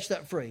want you to catch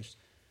that phrase.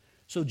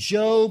 So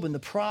Job and the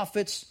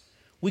prophets,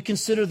 we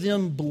consider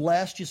them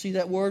blessed. You see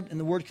that word? And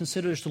the word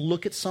consider is to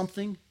look at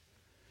something.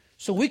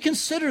 So we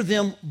consider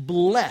them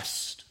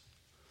blessed.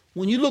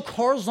 When you look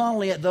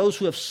horizontally at those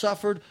who have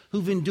suffered,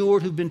 who've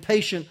endured, who've been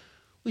patient,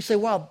 we say,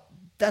 wow,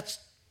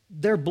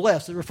 they're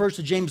blessed. It refers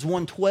to James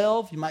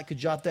 1:12. You might could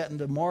jot that in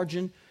the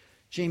margin.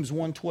 James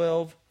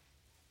 1:12.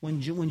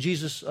 When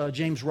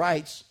James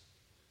writes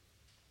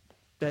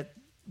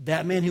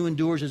that man who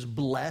endures is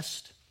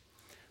blessed.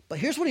 But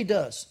here's what he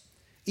does.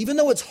 Even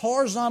though it's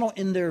horizontal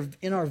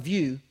in our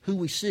view, who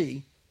we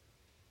see,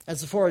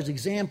 as far as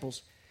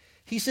examples,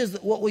 he says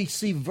that what we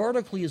see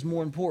vertically is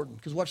more important.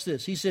 Because watch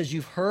this. He says,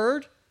 you've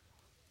heard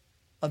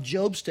of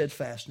Job's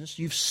steadfastness.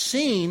 You've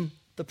seen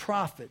the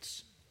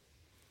prophets.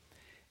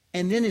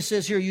 And then it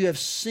says here, you have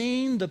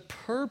seen the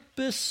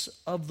purpose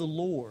of the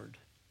Lord.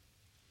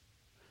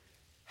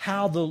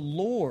 How the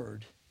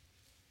Lord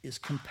is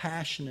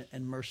compassionate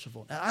and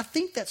merciful. Now, I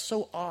think that's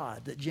so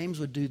odd that James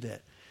would do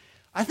that.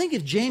 I think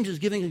if James is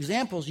giving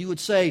examples, you would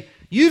say,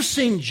 you've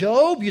seen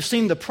Job, you've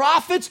seen the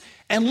prophets,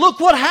 and look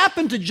what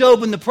happened to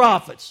Job and the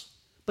prophets.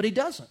 But he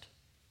doesn't.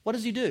 What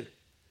does he do?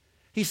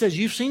 He says,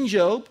 you've seen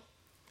Job,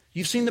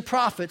 you've seen the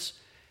prophets.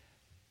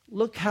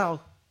 Look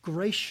how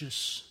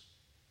gracious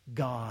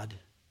God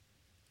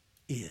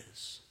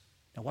is.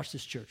 Now watch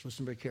this, church.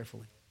 Listen very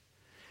carefully.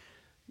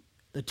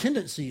 The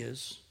tendency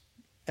is,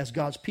 as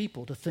God's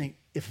people, to think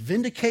if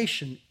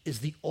vindication is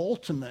the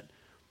ultimate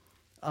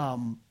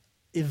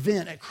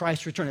event at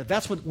Christ's return, if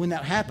that's when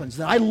that happens,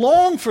 then I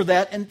long for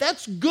that, and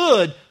that's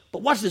good.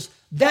 But watch this.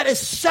 That is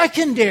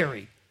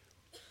secondary.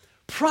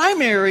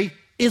 Primary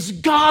is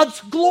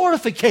God's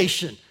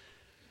glorification.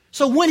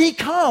 So when he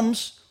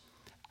comes,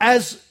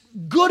 as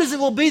good as it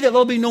will be that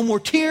there'll be no more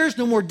tears,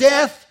 no more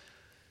death,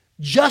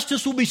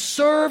 justice will be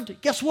served.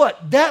 Guess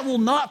what? That will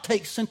not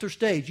take center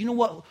stage. You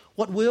know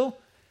what will?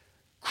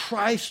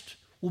 Christ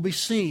will be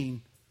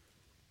seen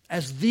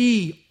as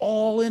the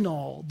all in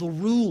all, the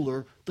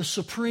ruler, the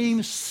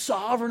supreme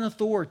sovereign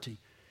authority.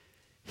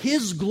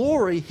 His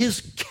glory,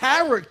 his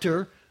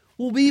character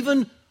will be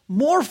even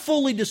more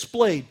fully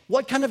displayed.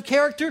 What kind of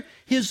character?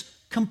 His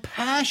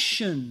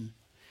compassion,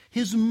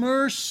 his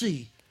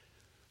mercy.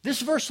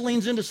 This verse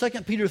leans into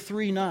 2 Peter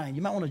 3:9.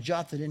 You might want to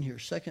jot that in here.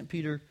 2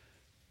 Peter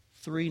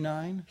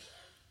 3:9.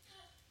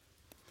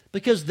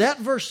 Because that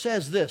verse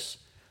says this,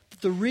 that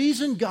the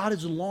reason God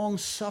is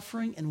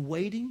long-suffering and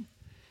waiting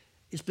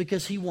is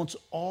because he wants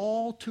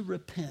all to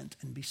repent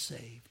and be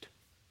saved.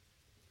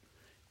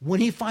 When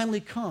he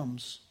finally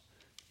comes,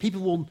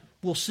 people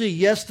will see,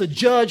 yes, the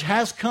judge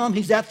has come.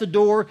 He's at the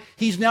door.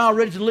 He's now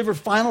ready to deliver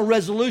final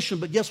resolution.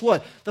 But guess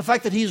what? The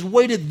fact that he's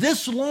waited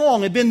this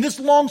long and been this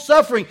long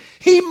suffering,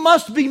 he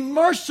must be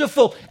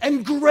merciful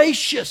and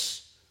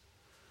gracious.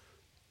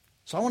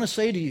 So I want to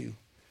say to you,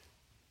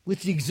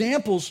 with the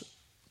examples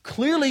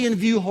clearly in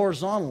view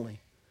horizontally,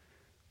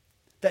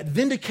 that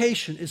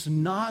vindication is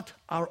not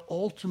our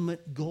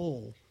ultimate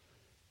goal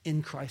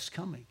in Christ's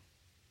coming.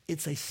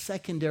 It's a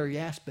secondary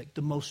aspect.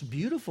 The most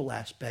beautiful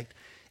aspect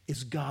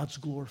is God's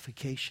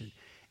glorification.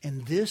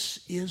 And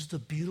this is the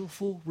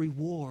beautiful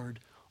reward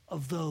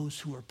of those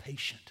who are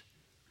patient,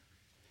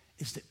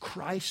 is that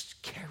Christ's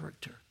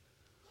character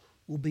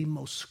will be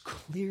most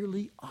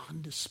clearly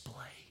on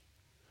display.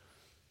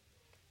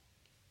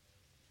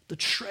 The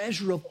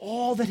treasure of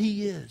all that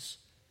he is,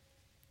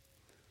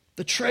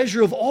 the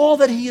treasure of all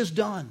that he has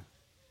done,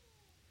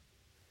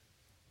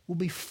 will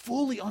be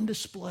fully on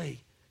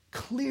display,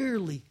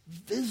 clearly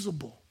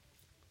visible.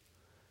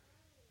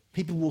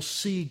 People will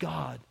see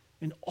God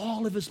in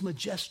all of his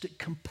majestic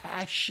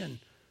compassion,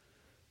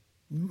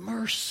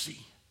 mercy.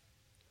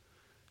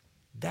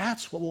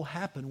 That's what will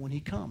happen when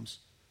he comes.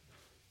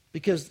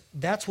 Because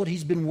that's what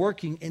he's been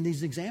working in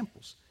these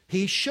examples.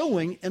 He's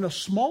showing in a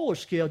smaller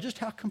scale just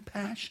how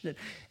compassionate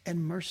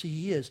and mercy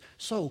he is.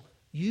 So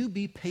you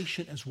be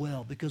patient as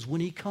well, because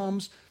when he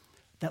comes,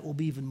 that will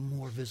be even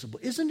more visible.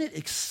 Isn't it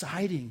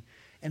exciting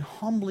and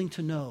humbling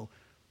to know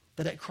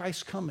that at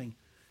Christ's coming,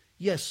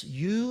 yes,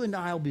 you and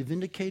I will be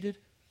vindicated,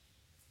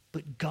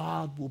 but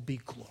God will be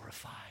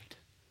glorified.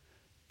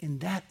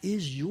 And that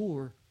is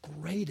your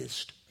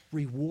greatest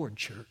reward,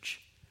 church.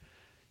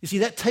 You see,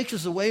 that takes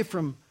us away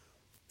from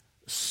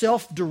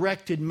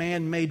self-directed,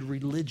 man-made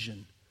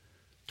religion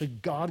to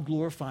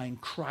God-glorifying,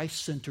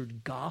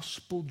 Christ-centered,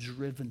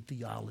 gospel-driven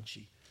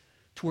theology,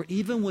 to where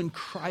even when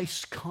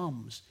Christ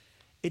comes,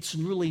 it's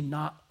really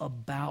not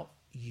about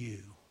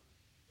you.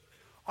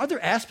 Are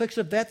there aspects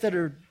of that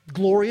are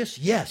glorious?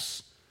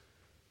 Yes.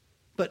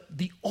 But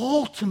the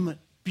ultimate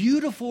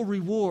beautiful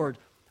reward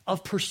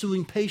of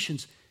pursuing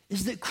patience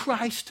is that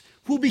Christ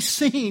will be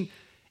seen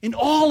in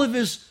all of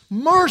his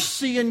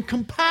mercy and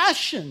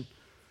compassion.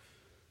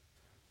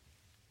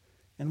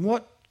 And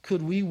what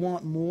could we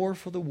want more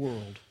for the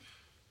world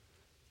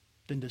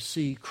than to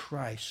see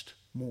Christ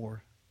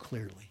more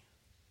clearly?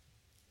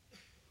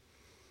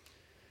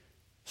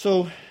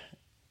 So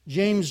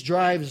James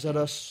drives at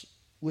us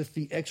with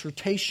the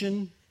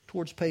exhortation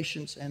towards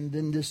patience and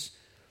then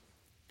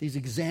these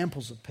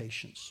examples of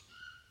patience.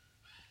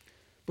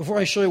 Before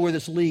I show you where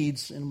this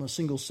leads in a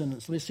single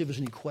sentence, let me see if there's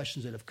any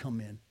questions that have come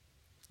in.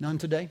 None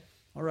today?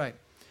 All right.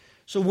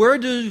 So where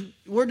do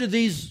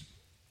these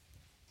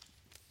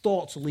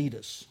thoughts lead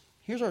us.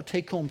 Here's our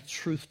take-home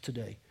truth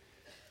today.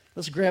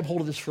 Let's grab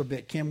hold of this for a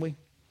bit, can we?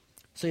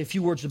 Say a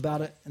few words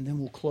about it, and then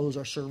we'll close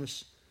our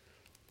service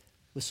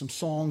with some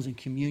songs and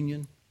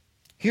communion.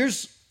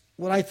 Here's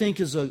what I think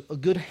is a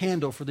good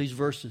handle for these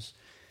verses.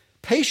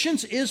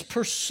 Patience is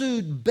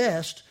pursued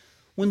best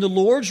when the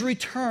Lord's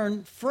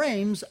return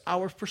frames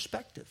our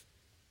perspective.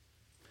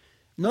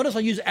 Notice I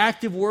use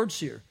active words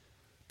here.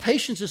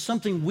 Patience is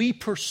something we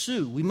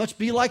pursue. We must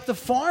be like the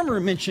farmer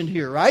mentioned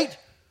here, right?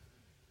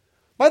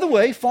 By the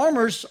way,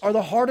 farmers are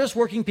the hardest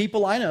working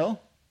people I know,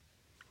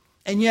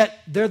 and yet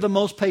they're the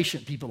most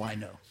patient people I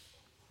know.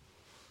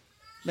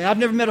 Now, I've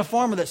never met a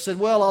farmer that said,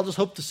 well, I'll just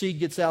hope the seed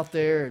gets out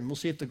there and we'll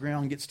see if the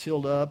ground gets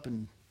tilled up.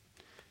 And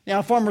now,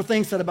 a farmer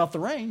thinks that about the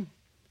rain.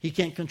 He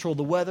can't control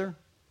the weather.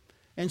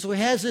 And so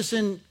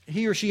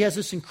he or she has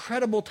this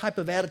incredible type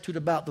of attitude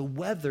about the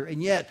weather,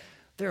 and yet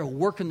they're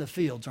working the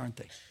fields, aren't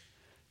they?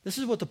 This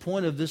is what the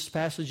point of this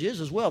passage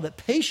is as well, that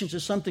patience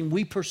is something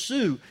we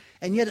pursue,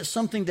 and yet it's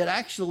something that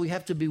actually we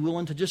have to be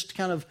willing to just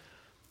kind of,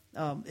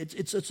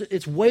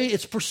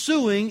 it's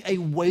pursuing a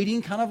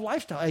waiting kind of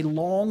lifestyle, a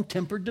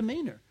long-tempered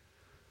demeanor.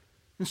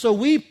 And so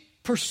we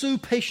pursue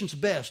patience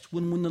best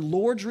when the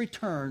Lord's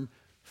return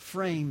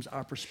frames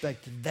our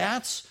perspective.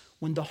 That's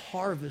when the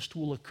harvest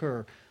will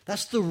occur.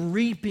 That's the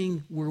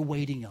reaping we're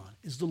waiting on,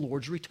 is the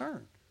Lord's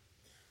return.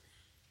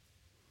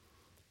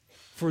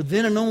 For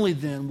then and only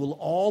then will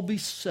all be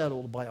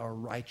settled by our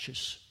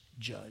righteous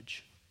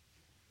judge.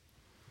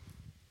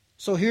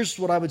 So here's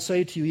what I would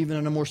say to you, even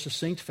in a more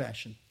succinct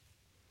fashion.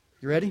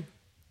 You ready?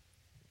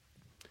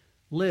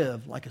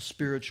 Live like a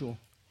spiritual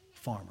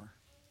farmer.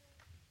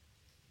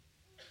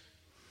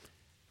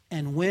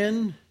 And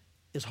when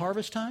is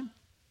harvest time?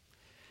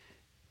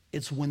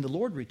 It's when the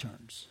Lord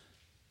returns.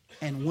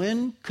 And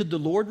when could the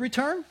Lord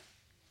return?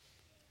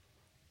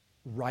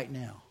 Right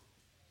now.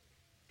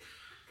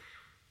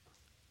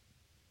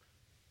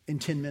 In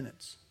 10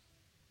 minutes.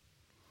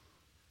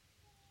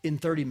 In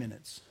 30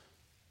 minutes.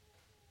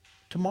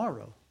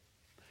 Tomorrow.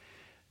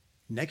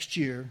 Next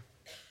year.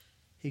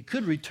 He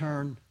could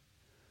return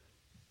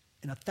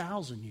in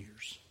 1,000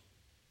 years.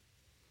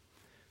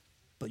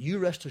 But you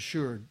rest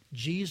assured,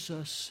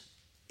 Jesus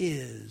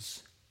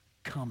is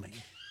coming.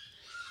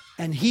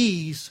 And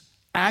he's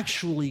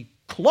actually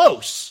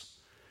close.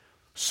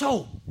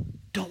 So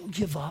don't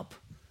give up.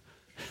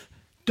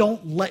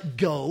 Don't let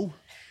go.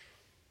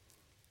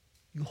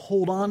 You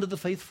hold on to the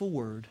faithful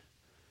word.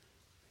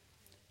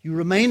 You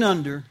remain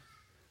under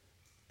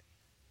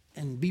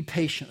and be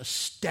patient.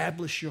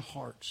 Establish your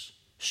hearts.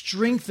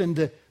 Strengthen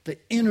the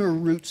inner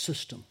root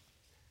system.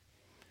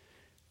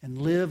 And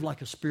live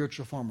like a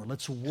spiritual farmer.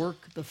 Let's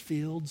work the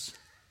fields.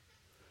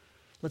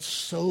 Let's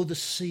sow the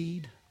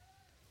seed.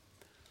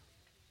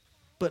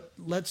 But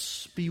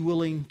let's be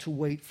willing to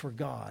wait for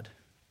God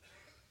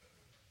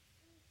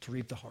to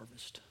reap the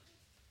harvest.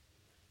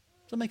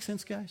 Does that make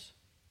sense, guys?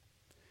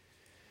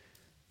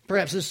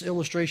 Perhaps this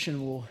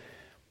illustration will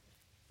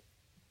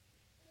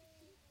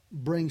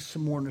bring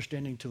some more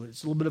understanding to it.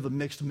 It's a little bit of a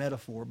mixed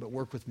metaphor, but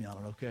work with me on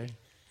it, okay?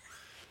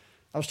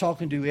 I was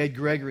talking to Ed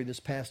Gregory this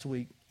past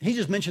week. He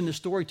just mentioned this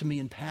story to me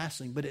in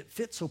passing, but it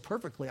fits so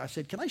perfectly. I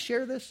said, can I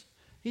share this?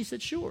 He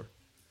said, sure.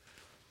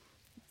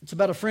 It's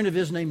about a friend of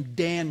his named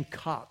Gary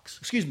Cox.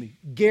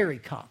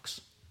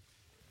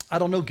 I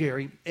don't know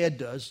Gary. Ed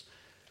does.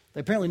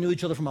 They apparently knew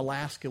each other from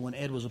Alaska when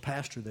Ed was a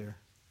pastor there.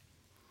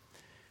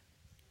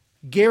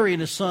 Gary and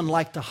his son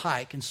liked to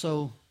hike, and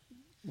so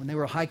when they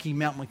were hiking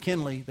Mount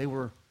McKinley, they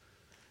were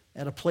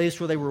at a place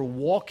where they were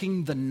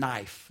walking the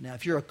knife. Now,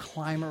 if you're a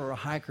climber or a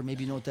hiker,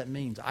 maybe you know what that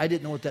means. I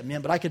didn't know what that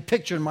meant, but I could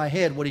picture in my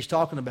head what he's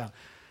talking about.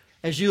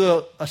 As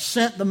you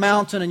ascend the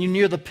mountain and you're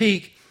near the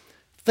peak,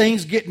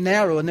 things get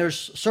narrow, and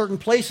there's certain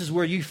places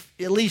where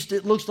at least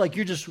it looks like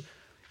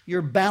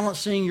you're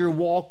balancing your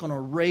walk on a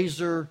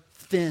razor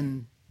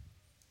thin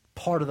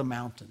part of the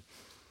mountain.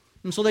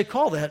 And so they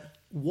call that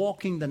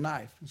walking the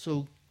knife. And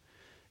so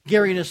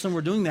Gary and his son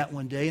were doing that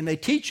one day, and they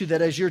teach you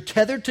that as you're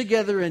tethered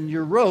together and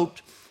you're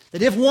roped,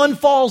 that if one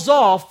falls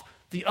off,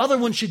 the other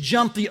one should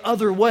jump the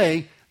other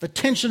way. The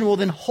tension will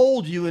then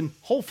hold you, and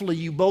hopefully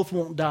you both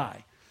won't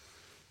die,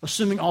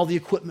 assuming all the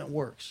equipment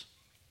works.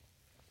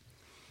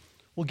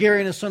 Well, Gary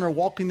and his son are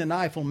walking the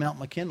knife on Mount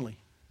McKinley,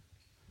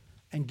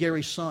 and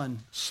Gary's son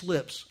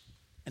slips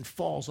and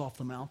falls off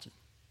the mountain.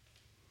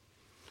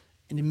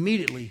 And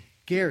immediately,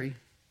 Gary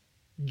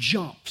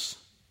jumps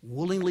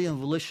willingly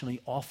and volitionally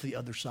off the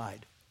other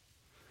side.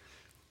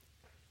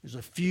 There's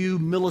a few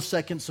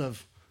milliseconds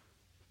of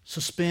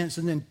suspense,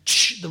 and then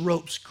the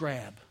ropes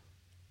grab.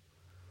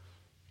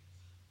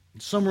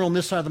 And somewhere on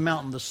this side of the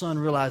mountain, the son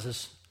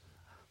realizes,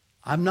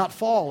 I'm not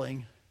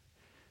falling,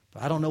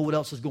 but I don't know what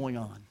else is going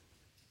on.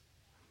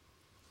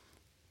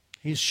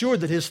 He's sure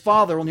that his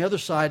father on the other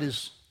side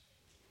is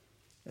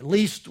at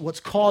least what's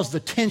caused the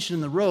tension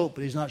in the rope,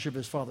 but he's not sure if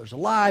his father's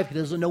alive. He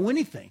doesn't know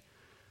anything.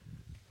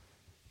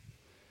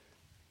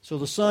 So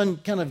the son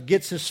kind of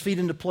gets his feet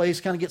into place,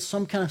 kind of gets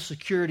some kind of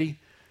security,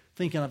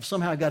 thinking I've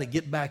somehow got to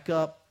get back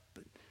up.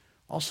 But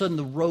all of a sudden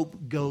the rope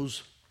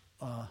gets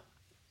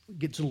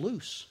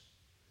loose.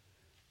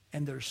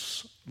 and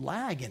there's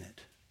lag in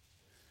it.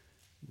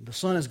 The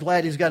son is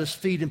glad he's got his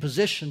feet in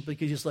position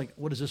because he's like,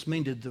 what does this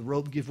mean? Did the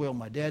rope give way on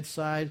my dad's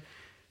side?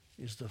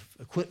 Is the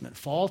equipment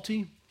faulty?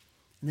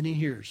 And then he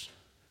hears,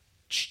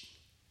 ch,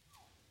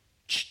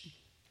 ch,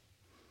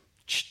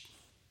 ch.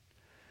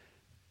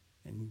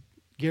 And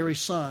Gary's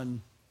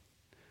son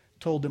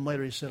told them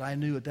later, he said, I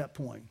knew at that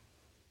point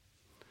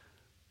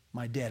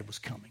my dad was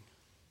coming.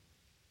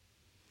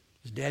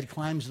 His dad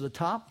climbs to the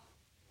top,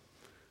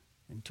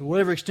 and to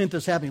whatever extent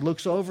this happened, he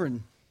looks over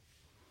and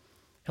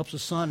helps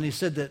his son. And he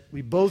said that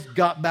we both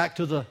got back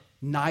to the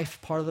knife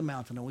part of the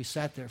mountain, and we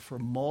sat there for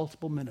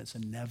multiple minutes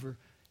and never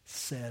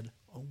said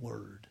a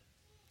word.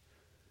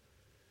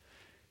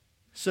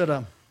 He said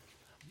a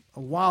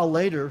while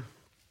later,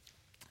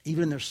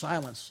 even in their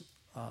silence,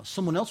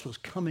 someone else was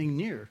coming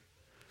near.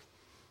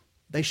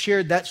 They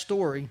shared that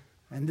story,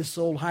 and this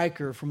old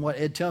hiker, from what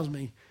Ed tells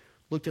me,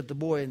 looked at the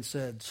boy and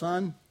said,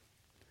 son,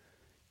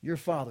 your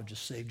father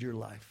just saved your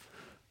life.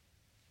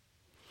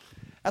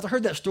 As I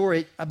heard that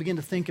story, I began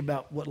to think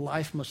about what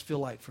life must feel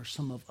like for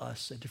some of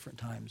us at different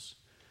times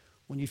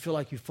when you feel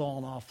like you've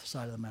fallen off the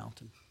side of the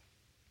mountain.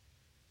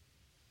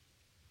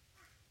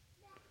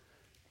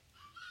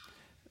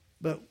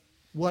 But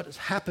what has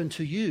happened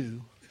to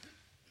you,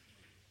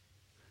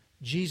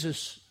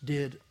 Jesus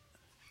did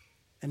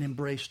and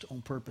embraced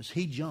on purpose.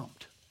 He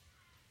jumped.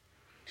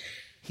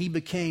 He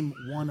became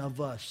one of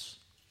us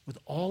with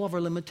all of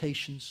our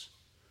limitations,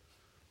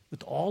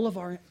 with all of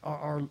our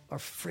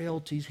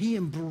frailties. He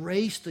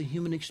embraced the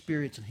human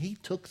experience, and he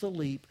took the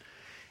leap,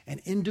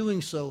 and in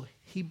doing so,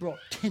 he brought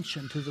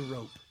tension to the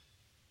rope.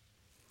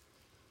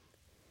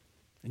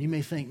 And you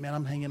may think, man,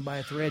 I'm hanging by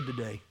a thread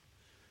today.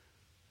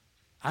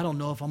 I don't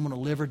know if I'm going to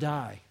live or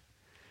die.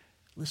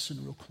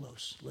 Listen real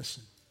close.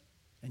 Listen.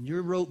 And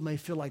your rope may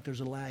feel like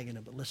there's a lag in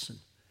it, but listen.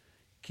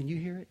 Can you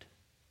hear it?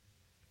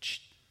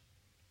 Ch,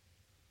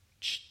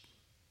 ch,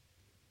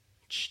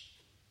 ch.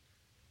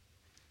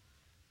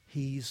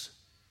 He's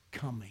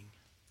coming.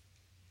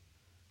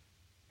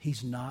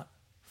 He's not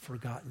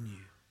forgotten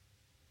you.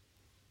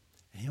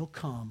 And he'll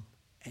come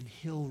and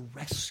he'll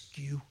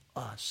rescue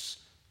us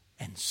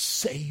and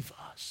save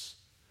us.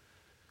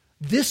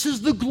 This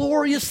is the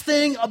glorious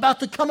thing about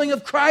the coming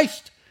of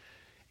Christ.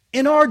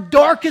 In our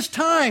darkest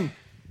time,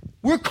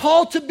 we're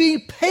called to be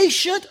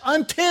patient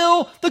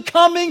until the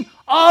coming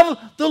of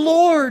the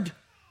Lord.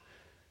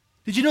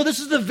 Did you know this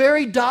is the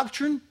very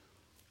doctrine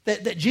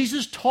that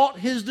Jesus taught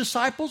his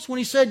disciples when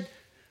he said,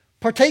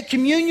 partake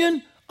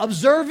communion,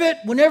 observe it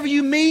whenever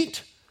you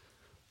meet.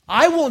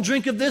 I won't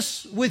drink of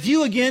this with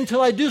you again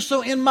till I do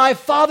so in my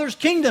Father's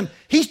kingdom.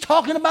 He's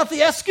talking about the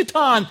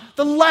eschaton,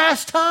 the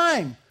last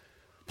time.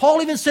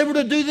 Paul even said we're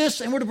to do this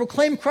and we're to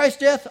proclaim Christ's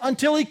death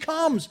until he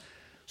comes.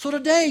 So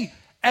today,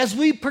 as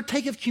we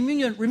partake of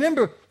communion,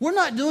 remember, we're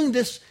not doing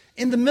this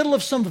in the middle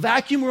of some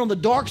vacuum. We're on the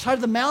dark side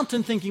of the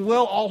mountain thinking,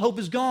 well, all hope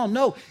is gone.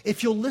 No,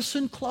 if you'll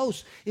listen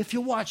close, if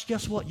you'll watch,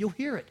 guess what? You'll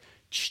hear it.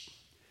 Ch,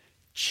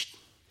 ch,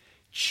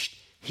 ch.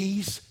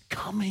 He's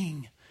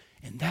coming.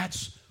 And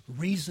that's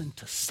reason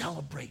to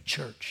celebrate,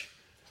 church.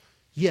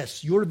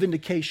 Yes, your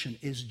vindication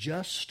is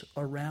just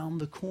around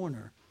the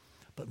corner.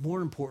 But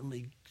more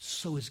importantly,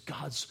 so is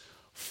God's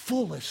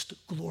fullest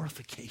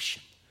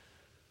glorification.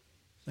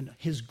 And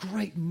his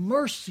great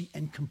mercy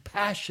and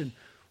compassion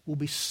will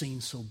be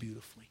seen so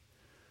beautifully.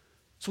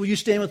 So will you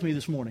stand with me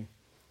this morning?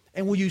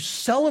 And will you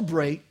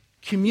celebrate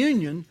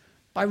communion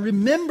by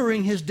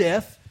remembering his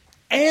death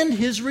and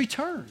his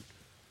return?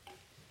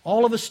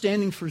 All of us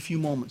standing for a few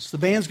moments. The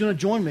band's going to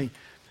join me.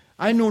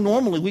 I know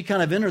normally we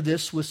kind of enter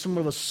this with some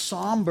of a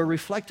somber,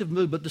 reflective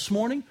mood, but this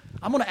morning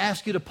I'm going to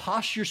ask you to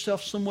posture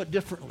yourself somewhat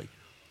differently.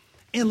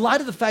 In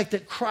light of the fact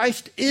that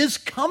Christ is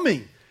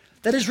coming,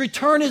 that his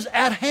return is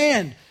at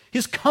hand,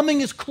 his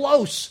coming is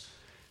close.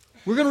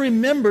 We're going to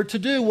remember to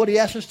do what he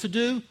asks us to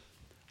do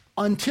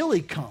until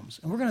he comes.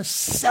 And we're going to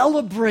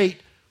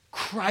celebrate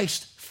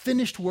Christ's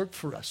finished work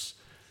for us.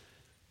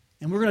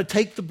 And we're going to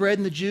take the bread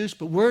and the juice,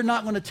 but we're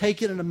not going to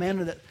take it in a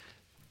manner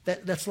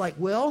that's like,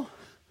 well,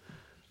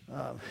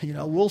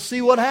 we'll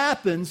see what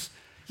happens.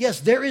 Yes,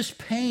 there is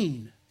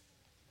pain.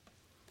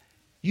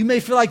 You may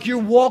feel like you're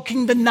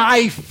walking the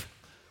knife,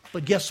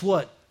 but guess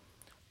what?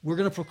 We're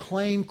going to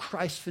proclaim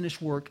Christ's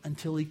finished work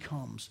until he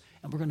comes.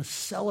 And we're going to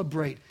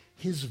celebrate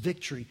his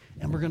victory.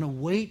 And we're going to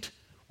wait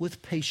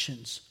with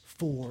patience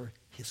for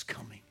his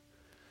coming.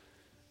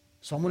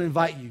 So I'm going to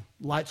invite you.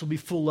 Lights will be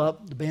full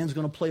up. The band's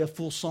going to play a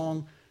full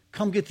song.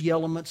 Come get the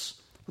elements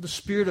with a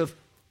spirit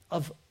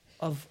of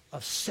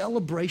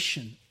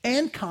celebration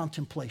and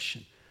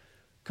contemplation.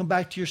 Come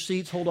back to your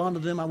seats. Hold on to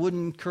them. I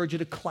wouldn't encourage you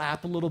to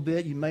clap a little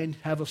bit. You may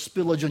have a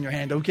spillage on your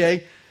hand,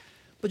 okay?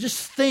 But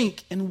just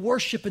think and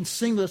worship and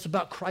sing with us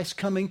about Christ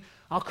coming.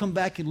 I'll come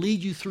back and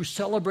lead you through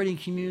celebrating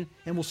communion,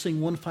 and we'll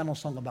sing one final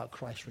song about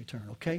Christ's return, okay?